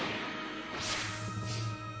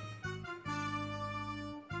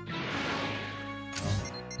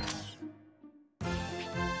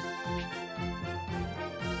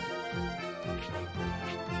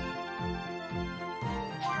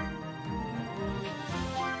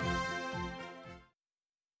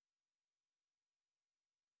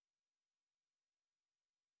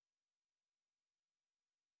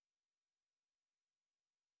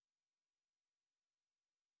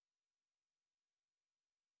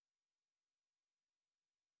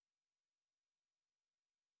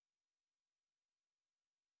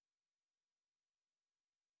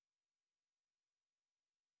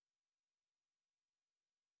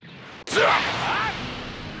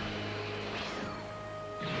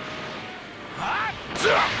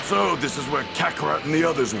 So this is where Kakarot and the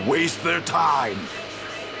others waste their time.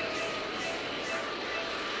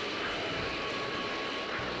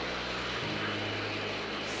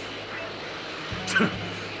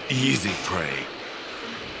 Easy prey.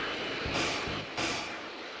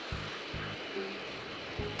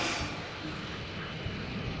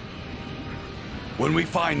 When we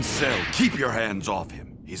find Cell, keep your hands off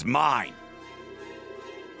him. He's mine.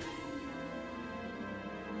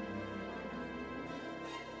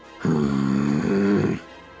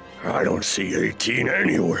 I don't see 18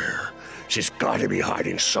 anywhere. She's got to be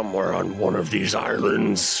hiding somewhere on one of these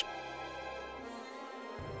islands.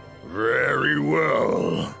 Very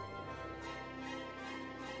well.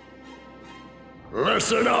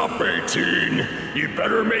 Listen up, 18. You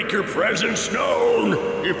better make your presence known.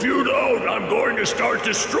 If you don't, I'm going to start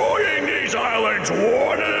destroying these islands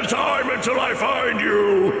one at a time until I find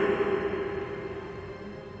you.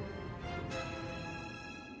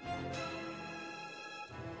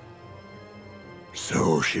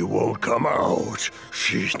 So she won't come out.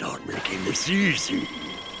 She's not making this easy.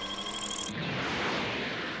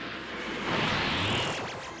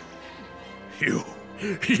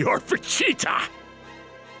 You're Vegeta!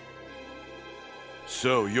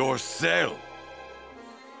 So you're Cell.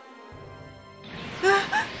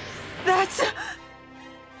 That's...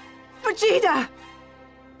 Vegeta!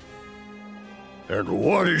 And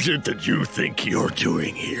what is it that you think you're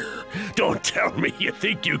doing here? Don't tell me you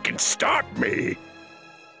think you can stop me!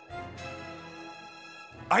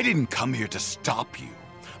 I didn't come here to stop you.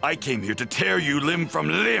 I came here to tear you limb from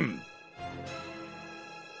limb.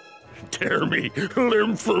 Tear me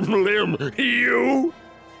limb from limb, you?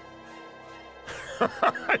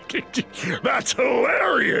 That's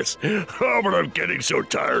hilarious! Oh, but I'm getting so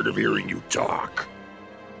tired of hearing you talk.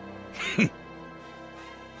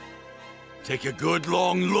 Take a good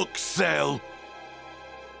long look, Cell.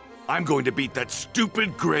 I'm going to beat that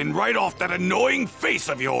stupid grin right off that annoying face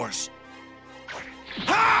of yours.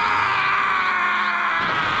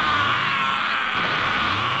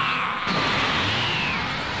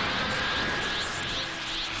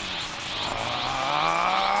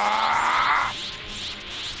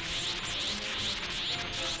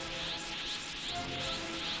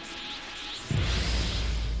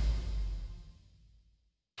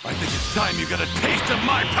 I think it's time you got a taste of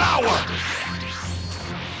my power!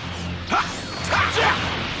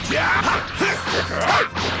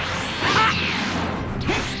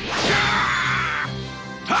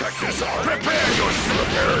 Check this out. Prepare yourself.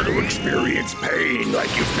 Prepare to experience pain like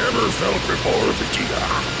you've never felt before, Vegeta.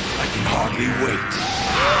 I can hardly wait.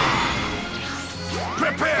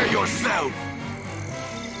 Prepare yourself!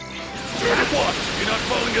 What? You're not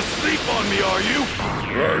falling asleep on me, are you?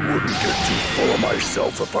 I wouldn't get too full of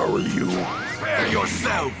myself if I were you. Prepare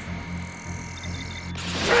yourself!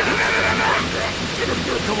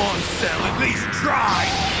 Come on, Cell, at least try!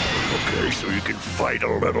 Okay, so you can fight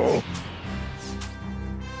a little.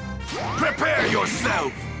 Prepare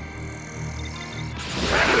yourself!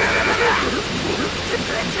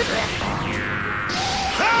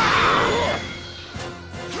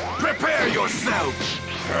 Prepare yourself!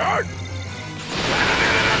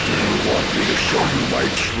 Do you want me to show you my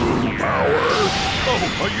true power? Oh,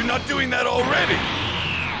 are you not doing that already?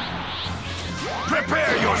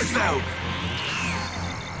 Prepare yourself!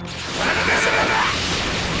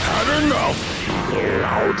 Had enough, you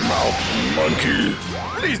loudmouth monkey.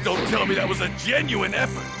 Please don't tell me that was a genuine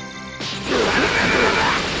effort.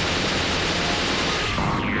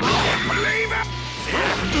 Believe it!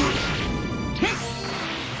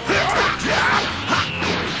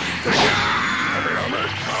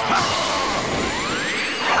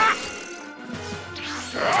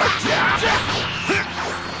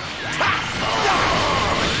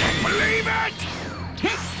 Believe it!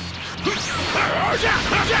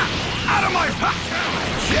 Out of my...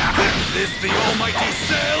 Is this the almighty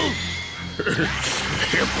Cell?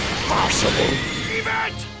 Impossible. Believe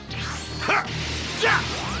it!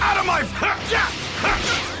 Out of my...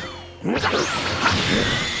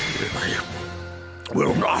 I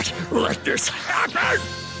will not let this happen!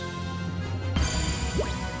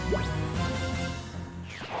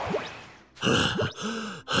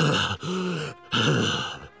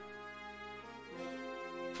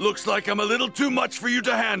 Looks like I'm a little too much for you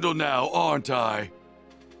to handle now, aren't I?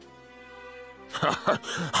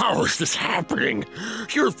 How is this happening?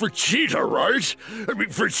 You're Vegeta, right? I mean,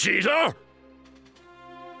 Vegeta?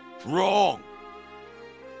 Wrong.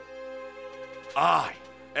 I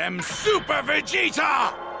am Super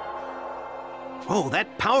Vegeta! Oh,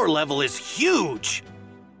 that power level is huge!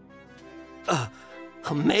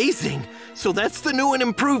 Amazing! So that's the new and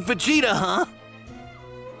improved Vegeta, huh?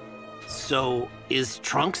 So, is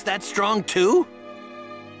Trunks that strong too?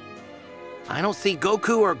 I don't see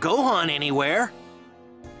Goku or Gohan anywhere.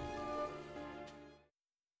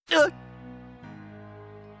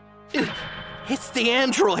 It's the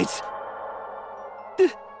androids!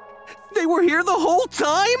 They were here the whole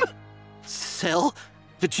time? Cell,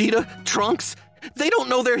 Vegeta, Trunks, they don't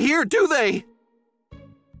know they're here, do they?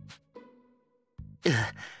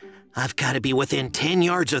 I've got to be within 10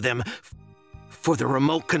 yards of them for the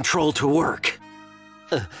remote control to work.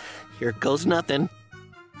 Here goes nothing.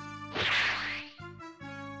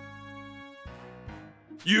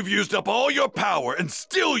 You've used up all your power, and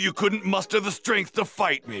still you couldn't muster the strength to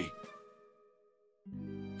fight me.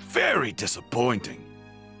 Very disappointing.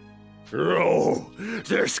 Oh,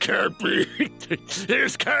 this can't be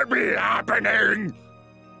happening!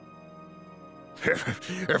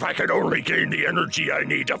 If I could only gain the energy I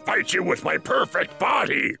need to fight you with my perfect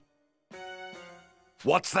body!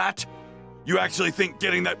 What's that? You actually think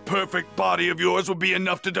getting that perfect body of yours would be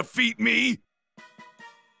enough to defeat me?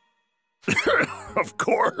 Of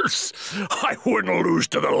course! I wouldn't lose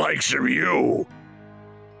to the likes of you!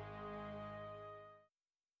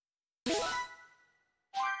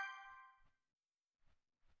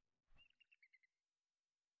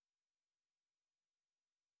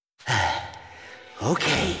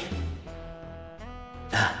 Okay.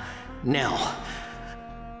 Now,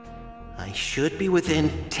 I should be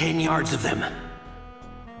within 10 yards of them.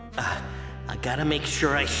 I gotta make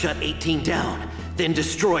sure I shut 18 down, then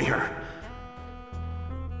destroy her.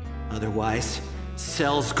 Otherwise,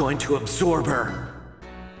 Cell's going to absorb her.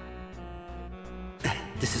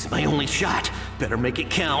 This is my only shot. Better make it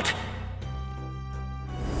count.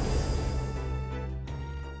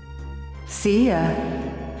 See ya.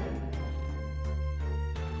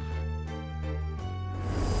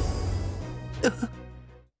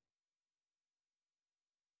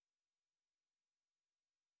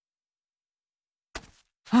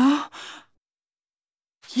 Huh?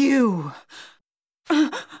 You.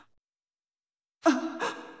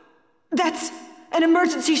 That's an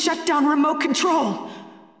emergency shutdown remote control.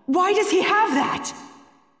 Why does he have that?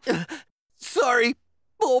 Sorry,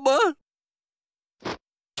 Bulma.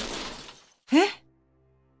 Eh?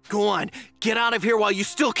 Go on, get out of here while you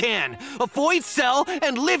still can. Avoid Cell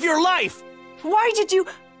and live your life. Why did you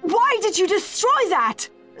destroy that?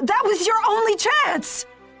 That was your only chance.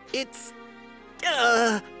 It's,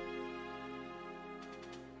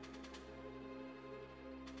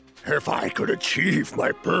 If I could achieve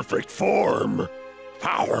my perfect form,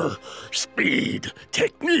 power, speed,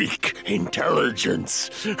 technique, intelligence,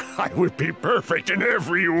 I would be perfect in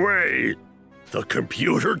every way. The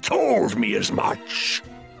computer told me as much.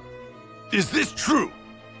 Is this true?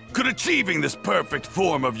 Could achieving this perfect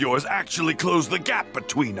form of yours actually close the gap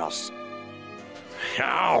between us?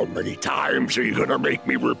 How many times are you gonna make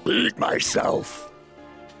me repeat myself?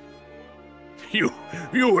 You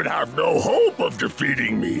would have no hope of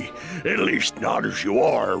defeating me, at least not as you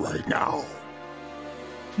are right now.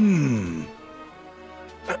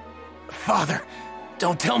 Father,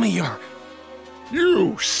 don't tell me you're...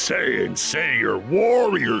 You say you're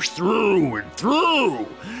warriors through and through.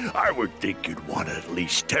 I would think you'd want to at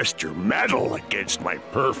least test your mettle against my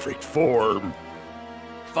perfect form.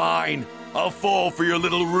 Fine, I'll fall for your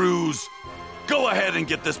little ruse. Go ahead and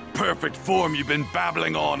get this perfect form you've been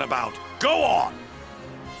babbling on about. Go on!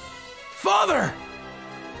 Father!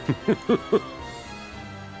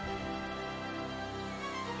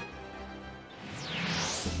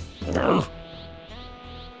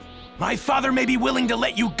 My father may be willing to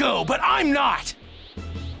let you go, but I'm not!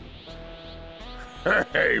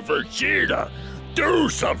 Hey, Vegeta! Do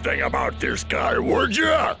something about this guy, would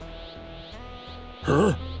ya?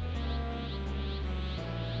 Huh?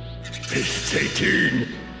 It's 18.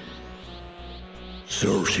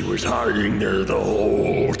 So she was hiding there the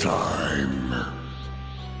whole time.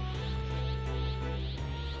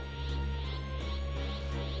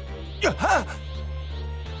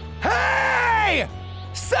 Hey!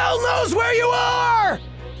 Cell knows where you are!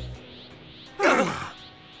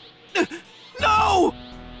 No!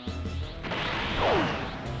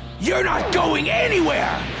 You're not going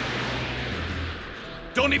anywhere!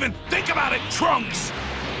 Don't even think about it, Trunks!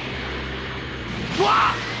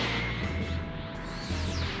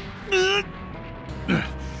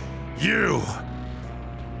 You!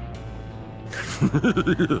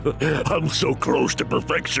 I'm so close to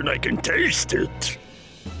perfection I can taste it.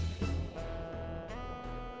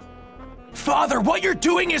 Father, what you're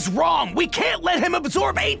doing is wrong! We can't let him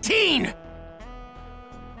absorb 18!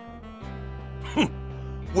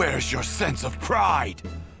 Where's your sense of pride?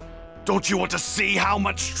 Don't you want to see how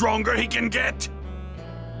much stronger he can get?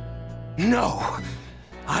 No!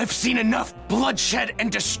 I've seen enough bloodshed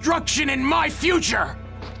and destruction in my future!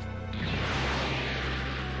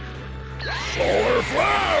 Solar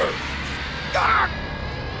flare!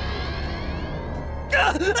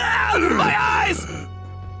 My eyes!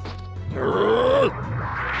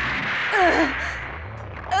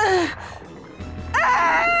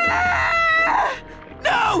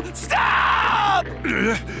 No! Stop!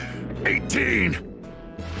 18!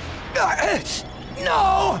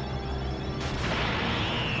 No!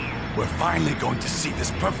 We're finally going to see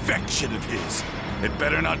this perfection of his. It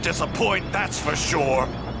better not disappoint, that's for sure.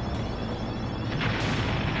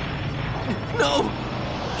 No!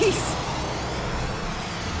 He's...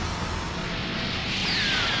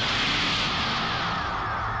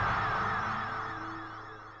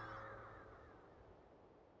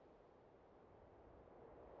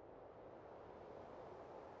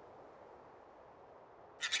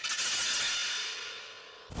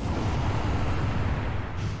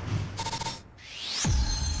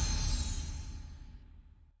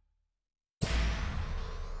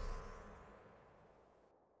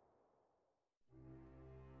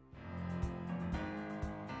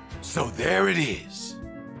 So there it is.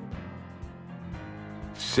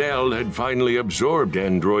 Cell had finally absorbed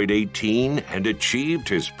Android 18 and achieved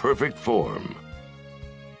his perfect form.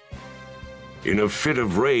 In a fit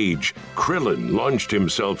of rage, Krillin launched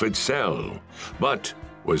himself at Cell, but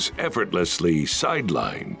was effortlessly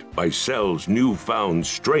sidelined by Cell's newfound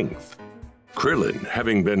strength. Krillin,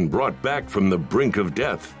 having been brought back from the brink of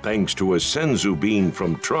death thanks to a Senzu beam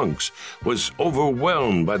from Trunks, was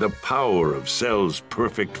overwhelmed by the power of Cell's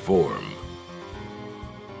perfect form.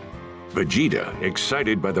 Vegeta,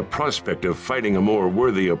 excited by the prospect of fighting a more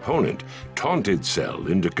worthy opponent, taunted Cell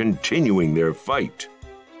into continuing their fight.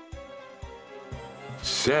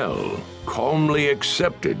 Cell calmly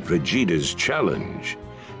accepted Vegeta's challenge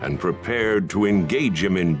and prepared to engage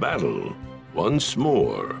him in battle once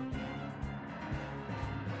more.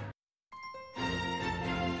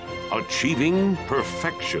 Achieving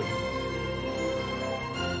perfection.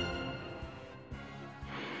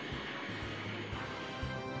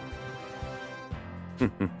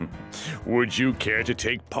 Would you care to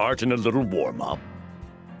take part in a little warm-up?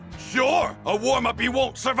 Sure! A warm-up he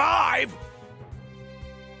won't survive!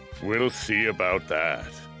 We'll see about that.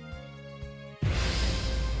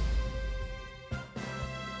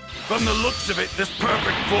 From the looks of it, this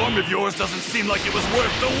perfect form of yours doesn't seem like it was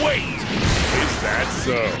worth the wait! Is that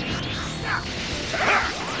so?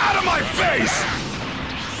 Out of my face!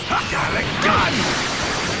 Got a gun!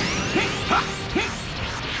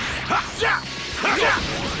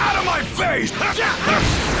 Out of my face!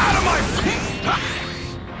 Out of my face!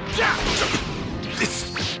 This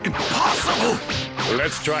is impossible!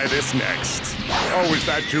 Let's try this next. Oh, is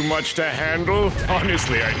that too much to handle?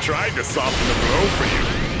 Honestly, I tried to soften the blow for you.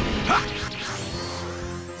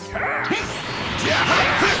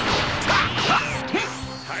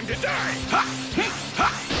 Time to die!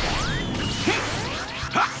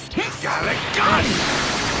 Got a gun!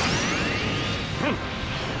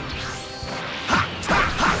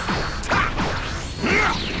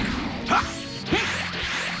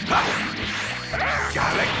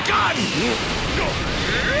 Got a gun!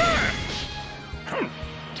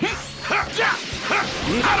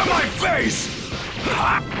 Out of my face!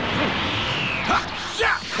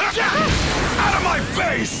 Out of my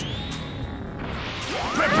face!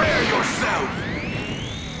 Prepare yourself!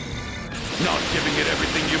 Not giving it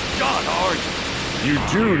everything you've got, are you? You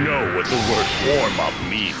do know what the word warm-up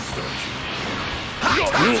means, don't you? I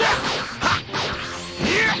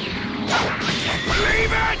can't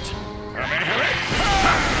believe it!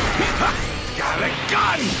 Got a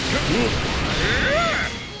gun!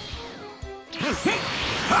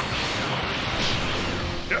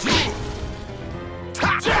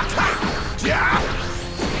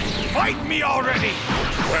 Fight me already!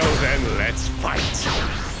 Well then, let's fight.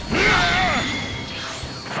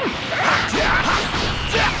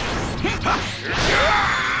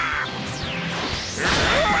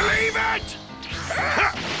 Believe it!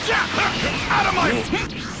 Out of my...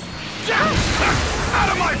 Out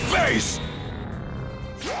of my face!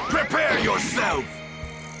 Prepare yourself!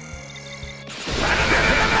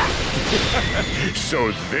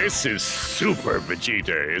 So this is Super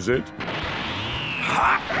Vegeta, is it?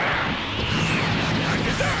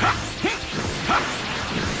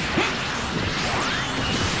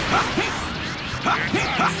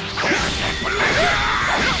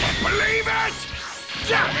 Believe it!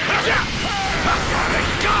 Got a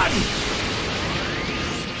gun!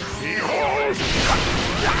 Behold!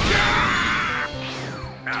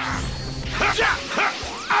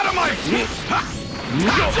 Out of my...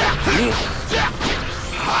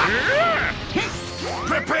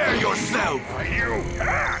 Prepare yourself!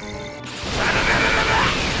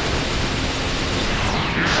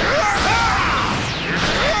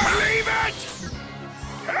 Believe it!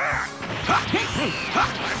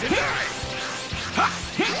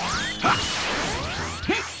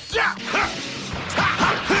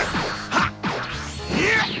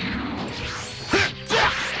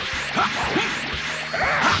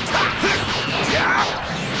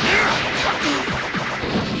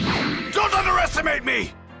 Don't underestimate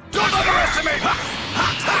me! Don't underestimate me!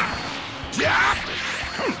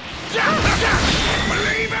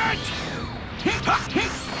 Believe it!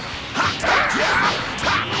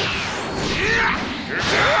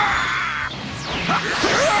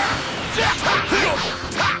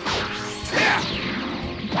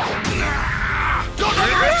 Don't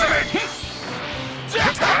underestimate me!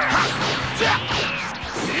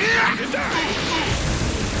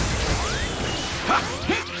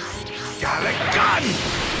 Got a gun!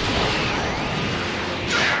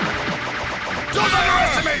 Don't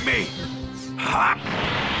underestimate me!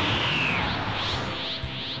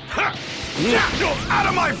 Out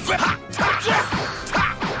of my face!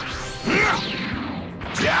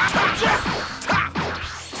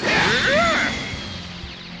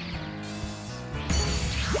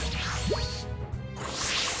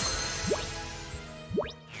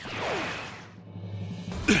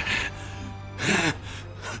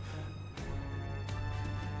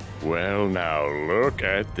 Well, now look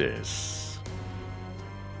at this.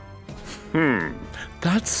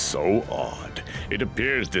 That's so odd. It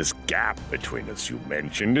appears this gap between us you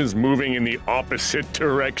mentioned is moving in the opposite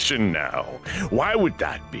direction now. Why would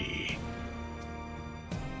that be?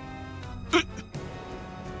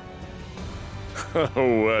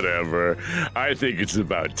 Oh, whatever. I think it's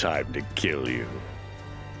about time to kill you.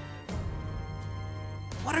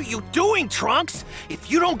 What are you doing, Trunks?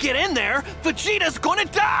 If you don't get in there, Vegeta's gonna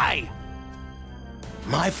die!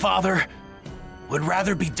 My father would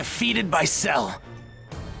rather be defeated by Cell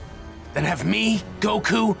than have me,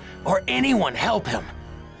 Goku, or anyone help him.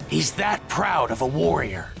 He's that proud of a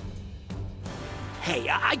warrior. Hey,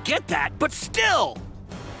 I get that, but still!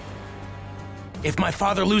 If my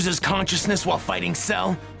father loses consciousness while fighting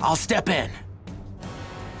Cell, I'll step in.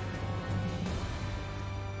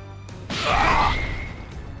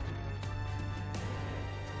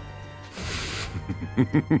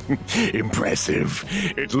 Impressive.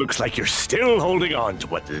 It looks like you're still holding on to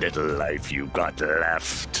what little life you've got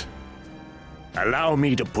left. Allow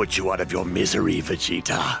me to put you out of your misery,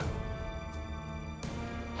 Vegeta.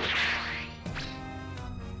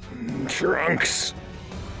 Trunks.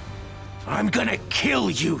 I'm gonna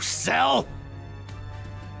kill you, Cell!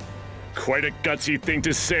 Quite a gutsy thing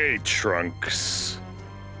to say, Trunks.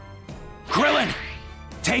 Krillin!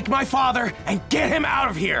 Take my father and get him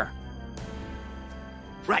out of here!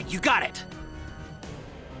 Right, you got it.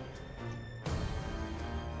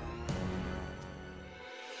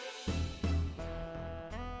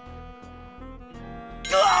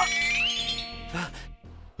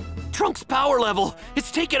 Trunks' power level! It's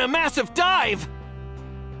taken a massive dive!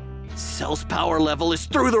 Cell's power level is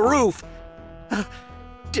through the roof!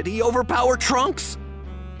 Did he overpower Trunks?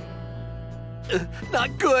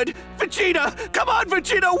 Not good! Vegeta! Come on,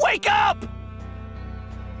 Vegeta, wake up!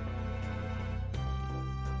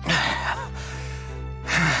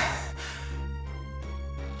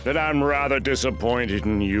 But I'm rather disappointed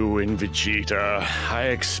in you and Vegeta. I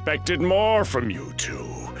expected more from you two.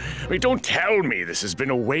 I mean, don't tell me this has been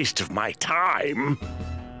a waste of my time.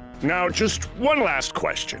 Now, just one last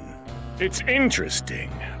question. It's interesting.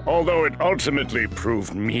 Although it ultimately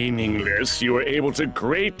proved meaningless, you were able to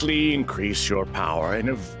greatly increase your power in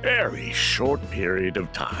a very short period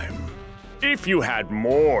of time. If you had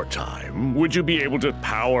more time, would you be able to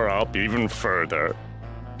power up even further?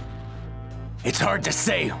 It's hard to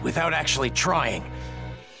say without actually trying.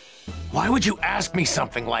 Why would you ask me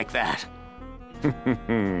something like that?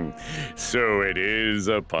 So it is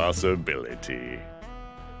a possibility.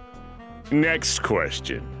 Next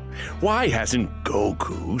question. Why hasn't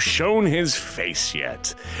Goku shown his face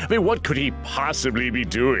yet? I mean, what could he possibly be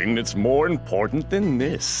doing that's more important than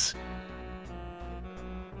this?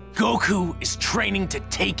 Goku is training to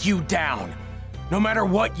take you down. No matter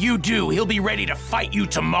what you do, he'll be ready to fight you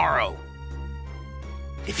tomorrow.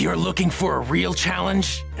 If you're looking for a real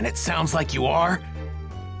challenge, and it sounds like you are,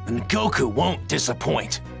 then Goku won't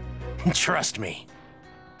disappoint. Trust me.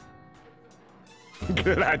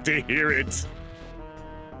 Glad to hear it.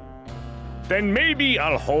 Then maybe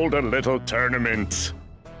I'll hold a little tournament.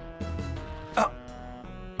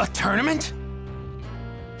 A tournament?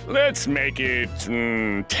 Let's make it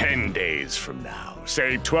 10 days from now.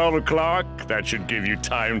 Say 12 o'clock. That should give you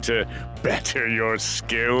time to better your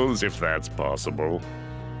skills, if that's possible.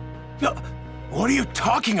 What are you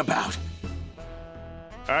talking about?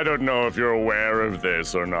 I don't know if you're aware of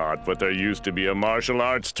this or not, but there used to be a martial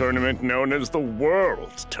arts tournament known as the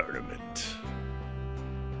World Tournament.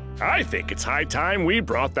 I think it's high time we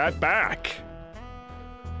brought that back.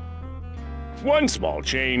 One small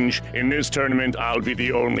change. In this tournament, I'll be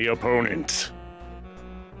the only opponent.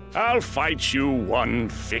 I'll fight you one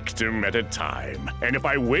victim at a time, and if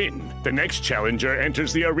I win, the next challenger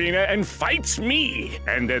enters the arena and fights me,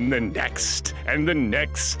 and then the next, and the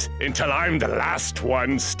next, until I'm the last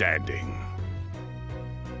one standing.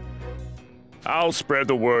 I'll spread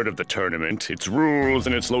the word of the tournament, its rules,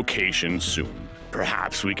 and its location soon.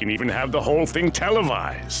 Perhaps we can even have the whole thing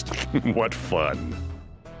televised. What fun.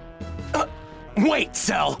 Wait,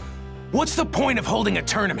 Cell! What's the point of holding a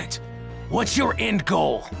tournament? What's your end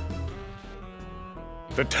goal?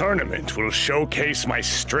 The tournament will showcase my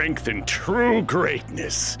strength and true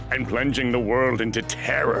greatness, and plunging the world into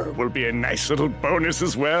terror will be a nice little bonus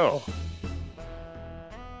as well.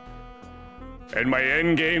 And my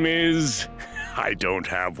end game is... I don't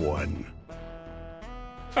have one.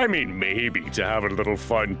 I mean, maybe to have a little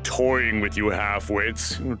fun toying with you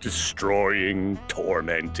half-wits, destroying,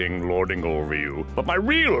 tormenting, lording over you. But my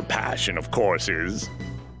real passion, of course, is...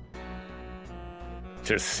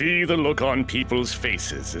 to see the look on people's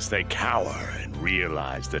faces as they cower and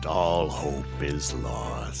realize that all hope is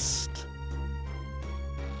lost.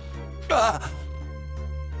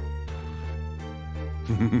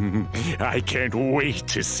 I can't wait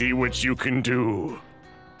to see what you can do.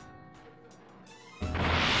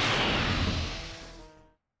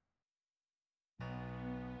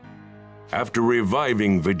 After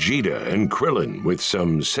reviving Vegeta and Krillin with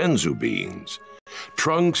some senzu beans,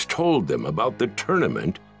 Trunks told them about the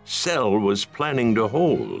tournament Cell was planning to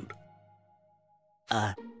hold.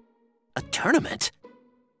 A tournament?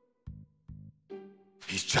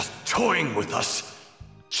 He's just toying with us.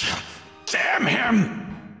 Damn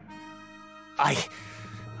him! I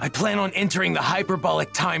plan on entering the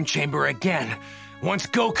hyperbolic time chamber again, once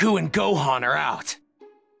Goku and Gohan are out.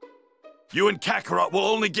 You and Kakarot will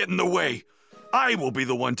only get in the way. I will be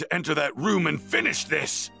the one to enter that room and finish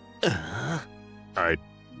this.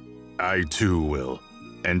 I too will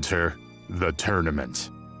enter the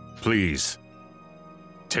tournament. Please,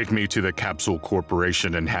 take me to the Capsule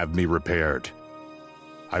Corporation and have me repaired.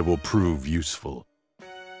 I will prove useful.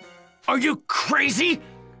 Are you crazy?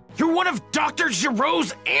 You're one of Dr.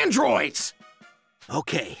 Giro's androids!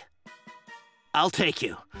 Okay. I'll take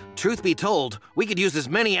you. Truth be told, we could use as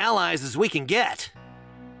many allies as we can get.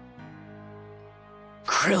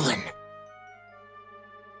 Krillin.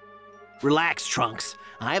 Relax, Trunks.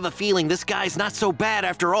 I have a feeling this guy's not so bad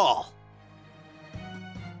after all.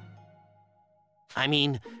 I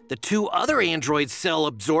mean, the 2 other androids Cell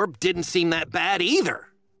absorbed didn't seem that bad either.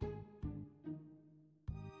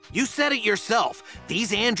 You said it yourself.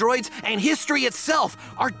 These androids and history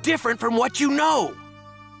itself are different from what you know.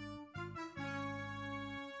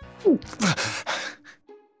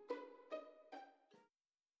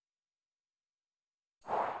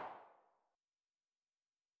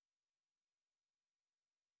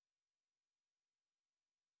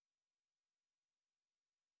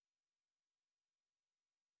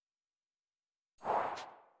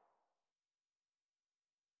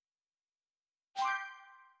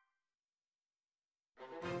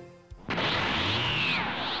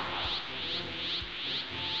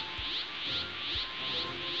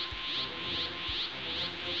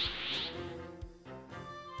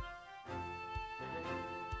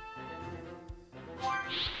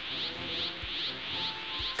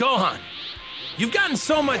 Gohan, you've gotten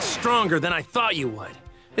so much stronger than I thought you would.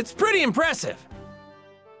 It's pretty impressive.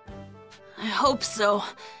 I hope so.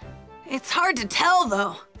 It's hard to tell,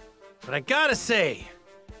 though. But I gotta say,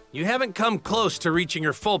 you haven't come close to reaching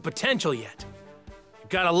your full potential yet. You've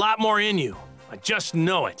got a lot more in you. I just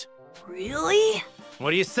know it. Really? What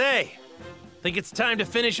do you say? Think it's time to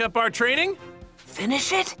finish up our training?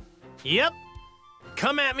 Finish it? Yep.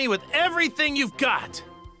 Come at me with everything you've got.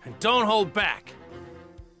 And don't hold back.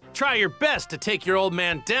 Try your best to take your old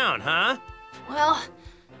man down, huh? Well,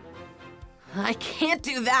 I can't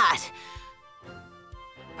do that.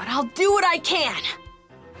 But I'll do what I can.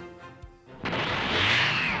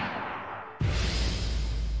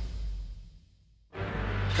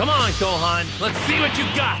 Come on, Gohan. Let's see what you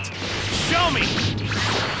got. Show me.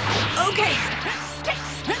 Okay.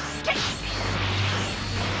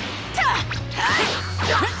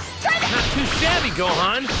 Not too shabby,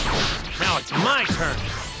 Gohan. Now it's my turn.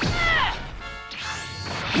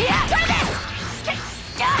 Yeah, try this!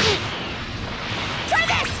 Try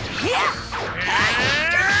this! Yeah!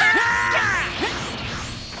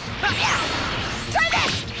 Try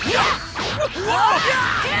this!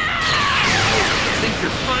 I think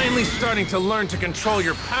you're finally starting to learn to control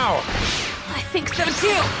your power. I think so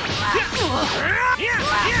too.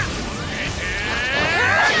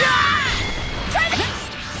 Try this!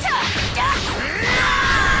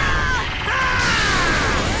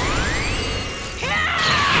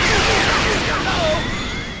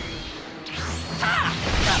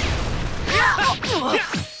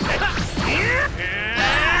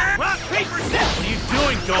 What are you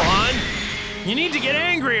doing, Gohan? You need to get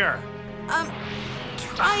angrier. I'm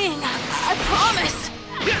trying, I promise.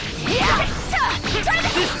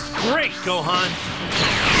 This is great, Gohan.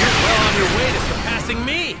 You're well on your way to surpassing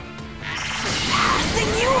me.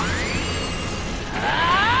 Surpassing you?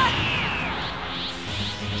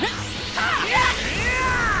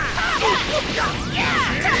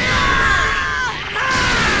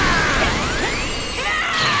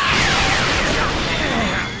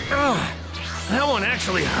 That one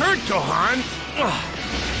actually hurt, Gohan. Whoa!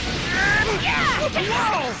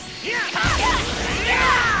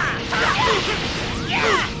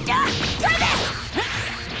 Try this!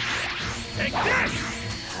 Take this! Try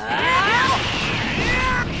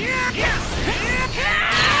this!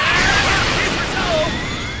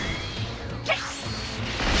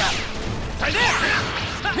 Try this!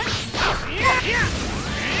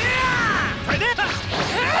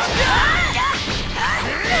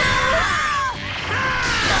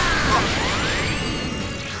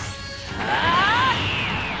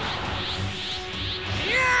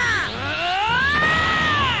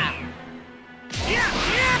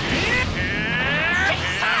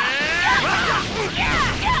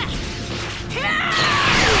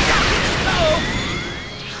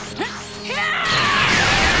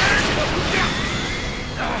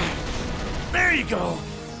 There you go,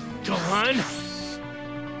 Gohan.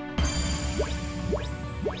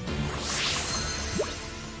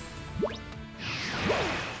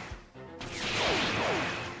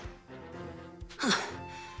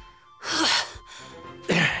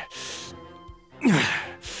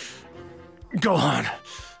 Gohan,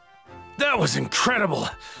 that was incredible.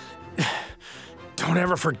 Don't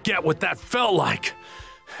ever forget what that felt like.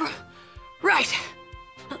 Right.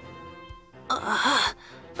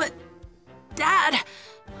 But, Dad,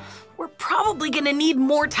 we're probably gonna need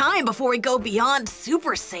more time before we go beyond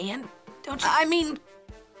Super Saiyan, don't you? I mean,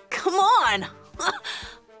 come on.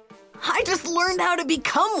 I just learned how to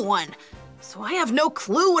become one, so I have no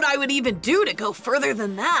clue what I would even do to go further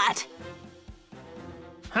than that.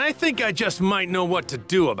 I think I just might know what to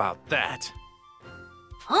do about that.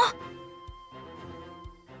 Huh?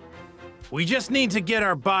 We just need to get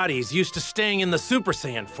our bodies used to staying in the Super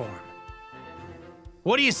Saiyan form.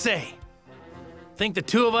 What do you say? Think the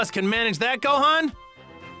two of us can manage that, Gohan?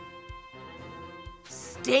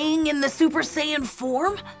 Staying in the Super Saiyan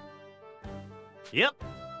form? Yep.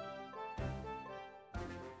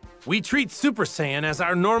 We treat Super Saiyan as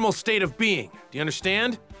our normal state of being. Do you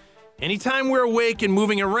understand? Anytime we're awake and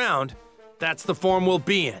moving around, that's the form we'll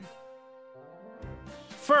be in.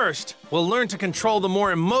 First, we'll learn to control the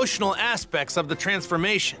more emotional aspects of the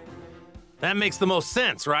transformation. That makes the most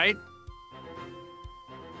sense, right?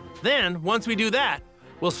 Then, once we do that,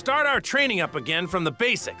 we'll start our training up again from the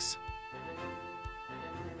basics.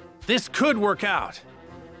 This could work out.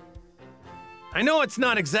 I know it's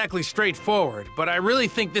not exactly straightforward, but I really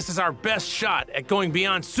think this is our best shot at going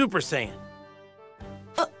beyond Super Saiyan.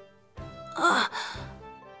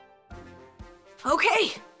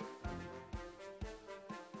 Okay.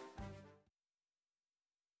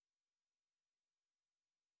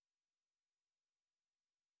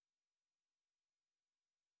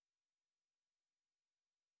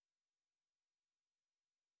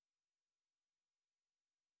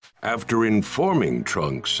 After informing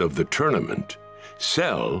Trunks of the tournament,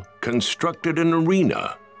 Cell constructed an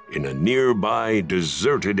arena in a nearby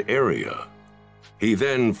deserted area. He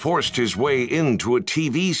then forced his way into a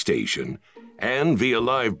TV station and, via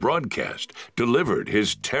live broadcast, delivered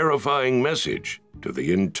his terrifying message to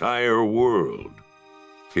the entire world.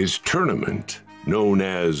 His tournament, known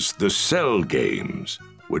as the Cell Games,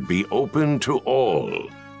 would be open to all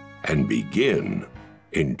and begin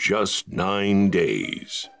in just 9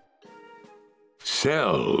 days.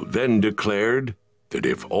 Cell then declared that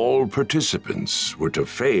if all participants were to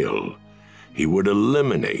fail, he would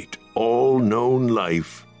eliminate all known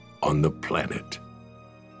life on the planet.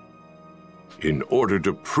 In order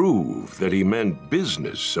to prove that he meant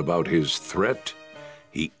business about his threat,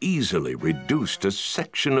 he easily reduced a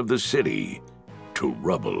section of the city to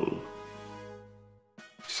rubble.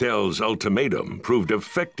 Cell's ultimatum proved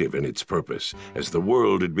effective in its purpose, as the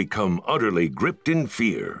world had become utterly gripped in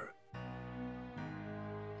fear.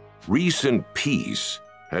 Recent peace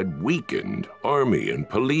had weakened army and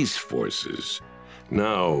police forces,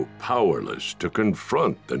 now powerless to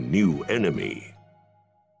confront the new enemy.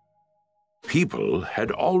 People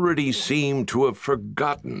had already seemed to have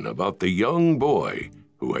forgotten about the young boy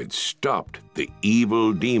who had stopped the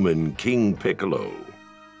evil demon King Piccolo.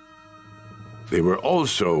 They were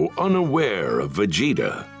also unaware of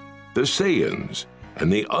Vegeta, the Saiyans,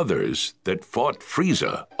 and the others that fought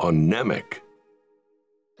Frieza on Namek.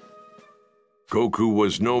 Goku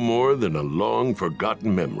was no more than a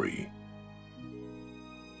long-forgotten memory.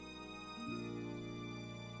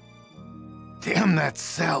 Damn that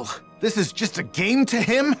Cell. This is just a game to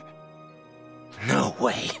him? No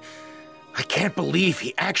way. I can't believe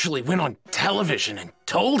he actually went on television and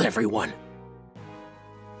told everyone.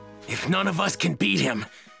 If none of us can beat him,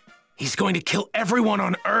 he's going to kill everyone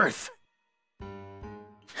on Earth.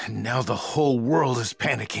 And now the whole world is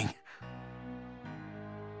panicking.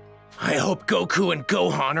 I hope Goku and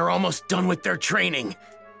Gohan are almost done with their training.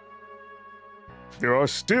 There are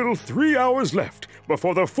still 3 hours left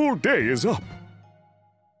before the full day is up.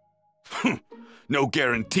 No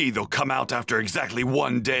guarantee they'll come out after exactly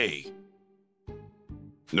 1 day.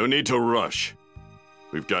 No need to rush.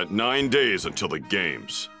 We've got 9 days until the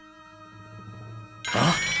games.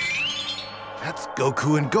 Huh? That's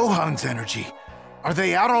Goku and Gohan's energy. Are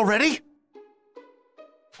they out already?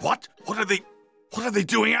 What? What are they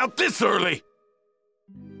doing out this early?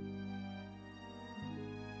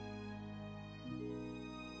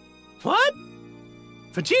 What?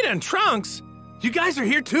 Vegeta and Trunks? You guys are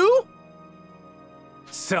here too?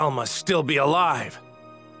 Cell must still be alive.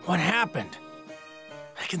 What happened?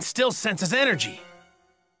 I can still sense his energy.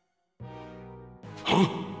 Huh?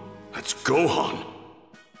 That's Gohan.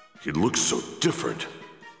 He looks so different.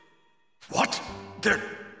 What? They're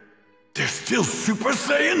still Super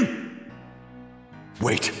Saiyan?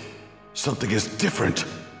 Wait, something is different.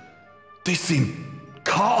 They seem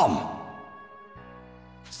calm.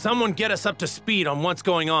 Someone get us up to speed on what's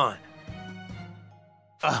going on.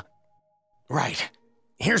 Right.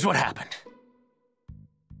 Here's what happened.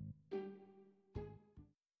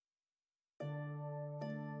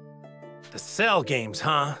 The Cell Games,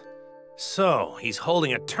 huh? So, he's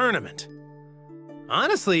holding a tournament.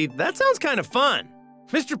 Honestly, that sounds kind of fun.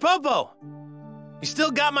 Mr. Popo, you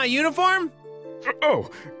still got my uniform? Oh,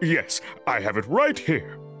 yes, I have it right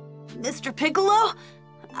here. Mr. Piccolo?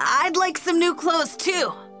 I'd like some new clothes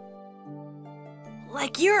too.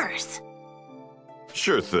 Like yours.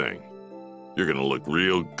 Sure thing. You're gonna look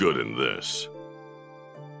real good in this.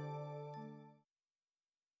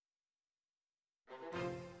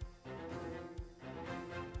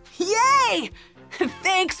 Yay!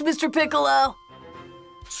 Thanks, Mr. Piccolo.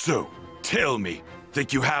 So, tell me,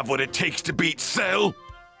 think you have what it takes to beat Cell?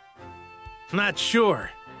 Not sure.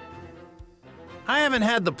 I haven't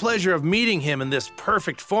had the pleasure of meeting him in this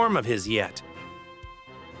perfect form of his yet.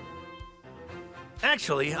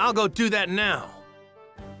 Actually, I'll go do that now.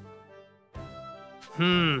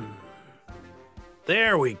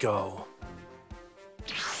 There we go.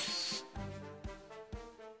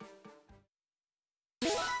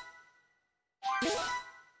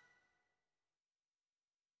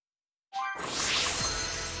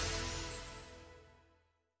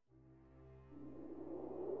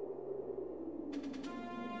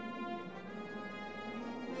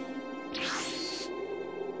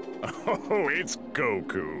 Oh, it's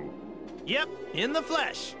Goku. Yep, in the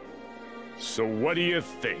flesh. So what do you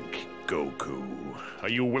think, Goku? Are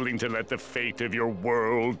you willing to let the fate of your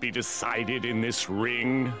world be decided in this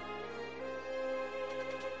ring?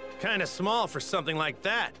 Kinda small for something like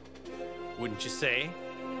that, wouldn't you say?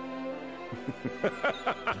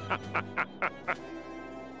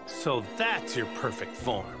 So that's your perfect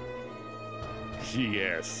form.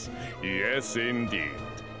 Yes, yes indeed.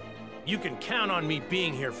 You can count on me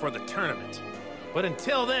being here for the tournament. But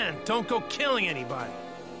until then, don't go killing anybody.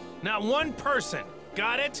 Not one person,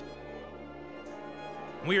 got it?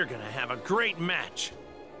 We're gonna have a great match.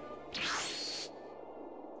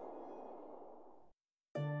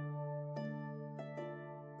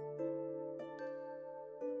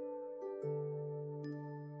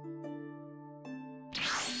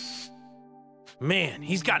 Man,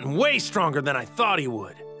 he's gotten way stronger than I thought he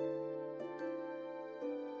would.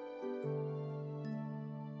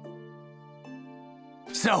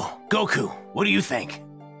 So, Goku, what do you think?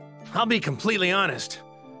 I'll be completely honest.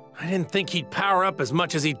 I didn't think he'd power up as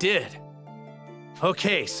much as he did.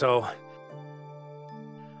 Okay, so...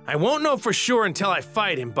 I won't know for sure until I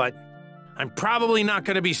fight him, but I'm probably not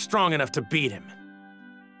gonna be strong enough to beat him.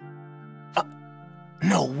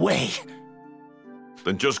 No way!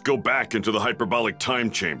 Then just go back into the hyperbolic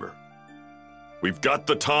time chamber. We've got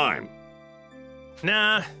the time.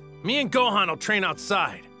 Nah, me and Gohan will train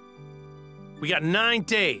outside. We got 9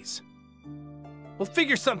 days. We'll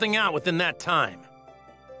figure something out within that time.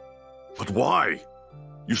 But why?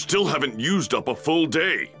 You still haven't used up a full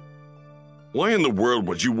day. Why in the world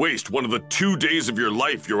would you waste one of the 2 days of your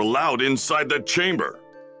life you're allowed inside that chamber?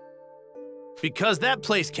 Because that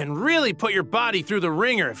place can really put your body through the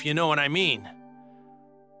ringer, if you know what I mean.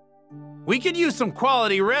 We could use some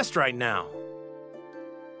quality rest right now.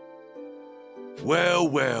 Well,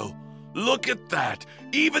 well, look at that.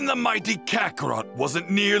 Even the mighty Kakarot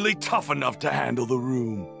wasn't nearly tough enough to handle the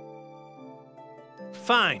room.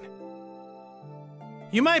 Fine.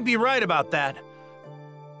 You might be right about that.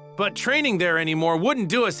 But training there anymore wouldn't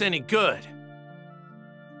do us any good.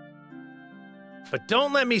 But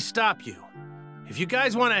don't let me stop you. If you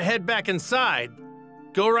guys want to head back inside,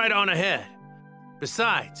 go right on ahead.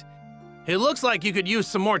 Besides, it looks like you could use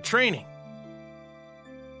some more training.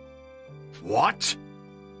 What?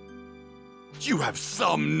 You have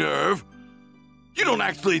some nerve. You don't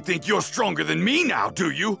actually think you're stronger than me now,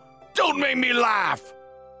 do you? Don't make me laugh!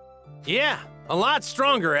 Yeah, a lot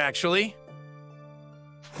stronger, actually.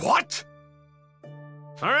 What?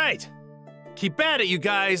 All right. Keep at it, you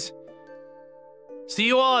guys. See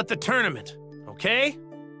you all at the tournament, okay?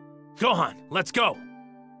 Gohan, let's go.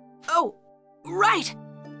 Oh, right.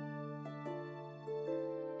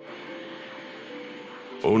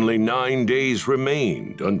 Only 9 days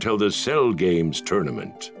remained until the Cell Games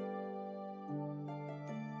tournament.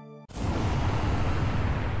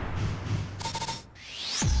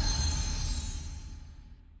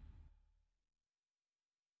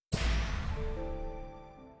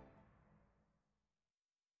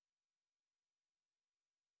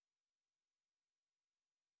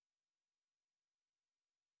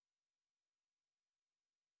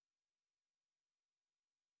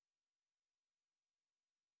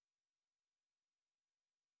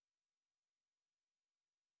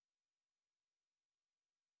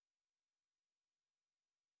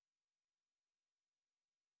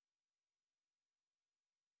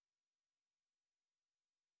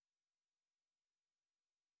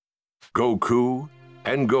 Goku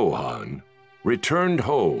and Gohan returned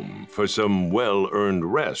home for some well-earned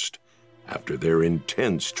rest after their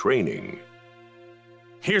intense training.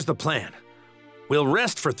 Here's the plan. We'll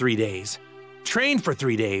rest for 3 days, train for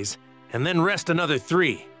 3 days, and then rest another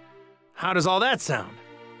 3. How does all that sound?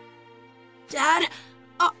 Dad,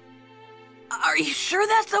 are you sure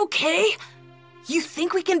that's okay? You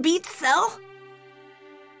think we can beat Cell?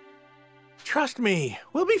 Trust me,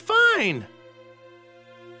 we'll be fine.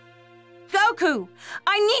 Goku,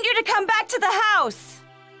 I need you to come back to the house.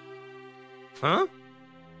 Huh?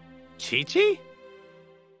 Chi-Chi?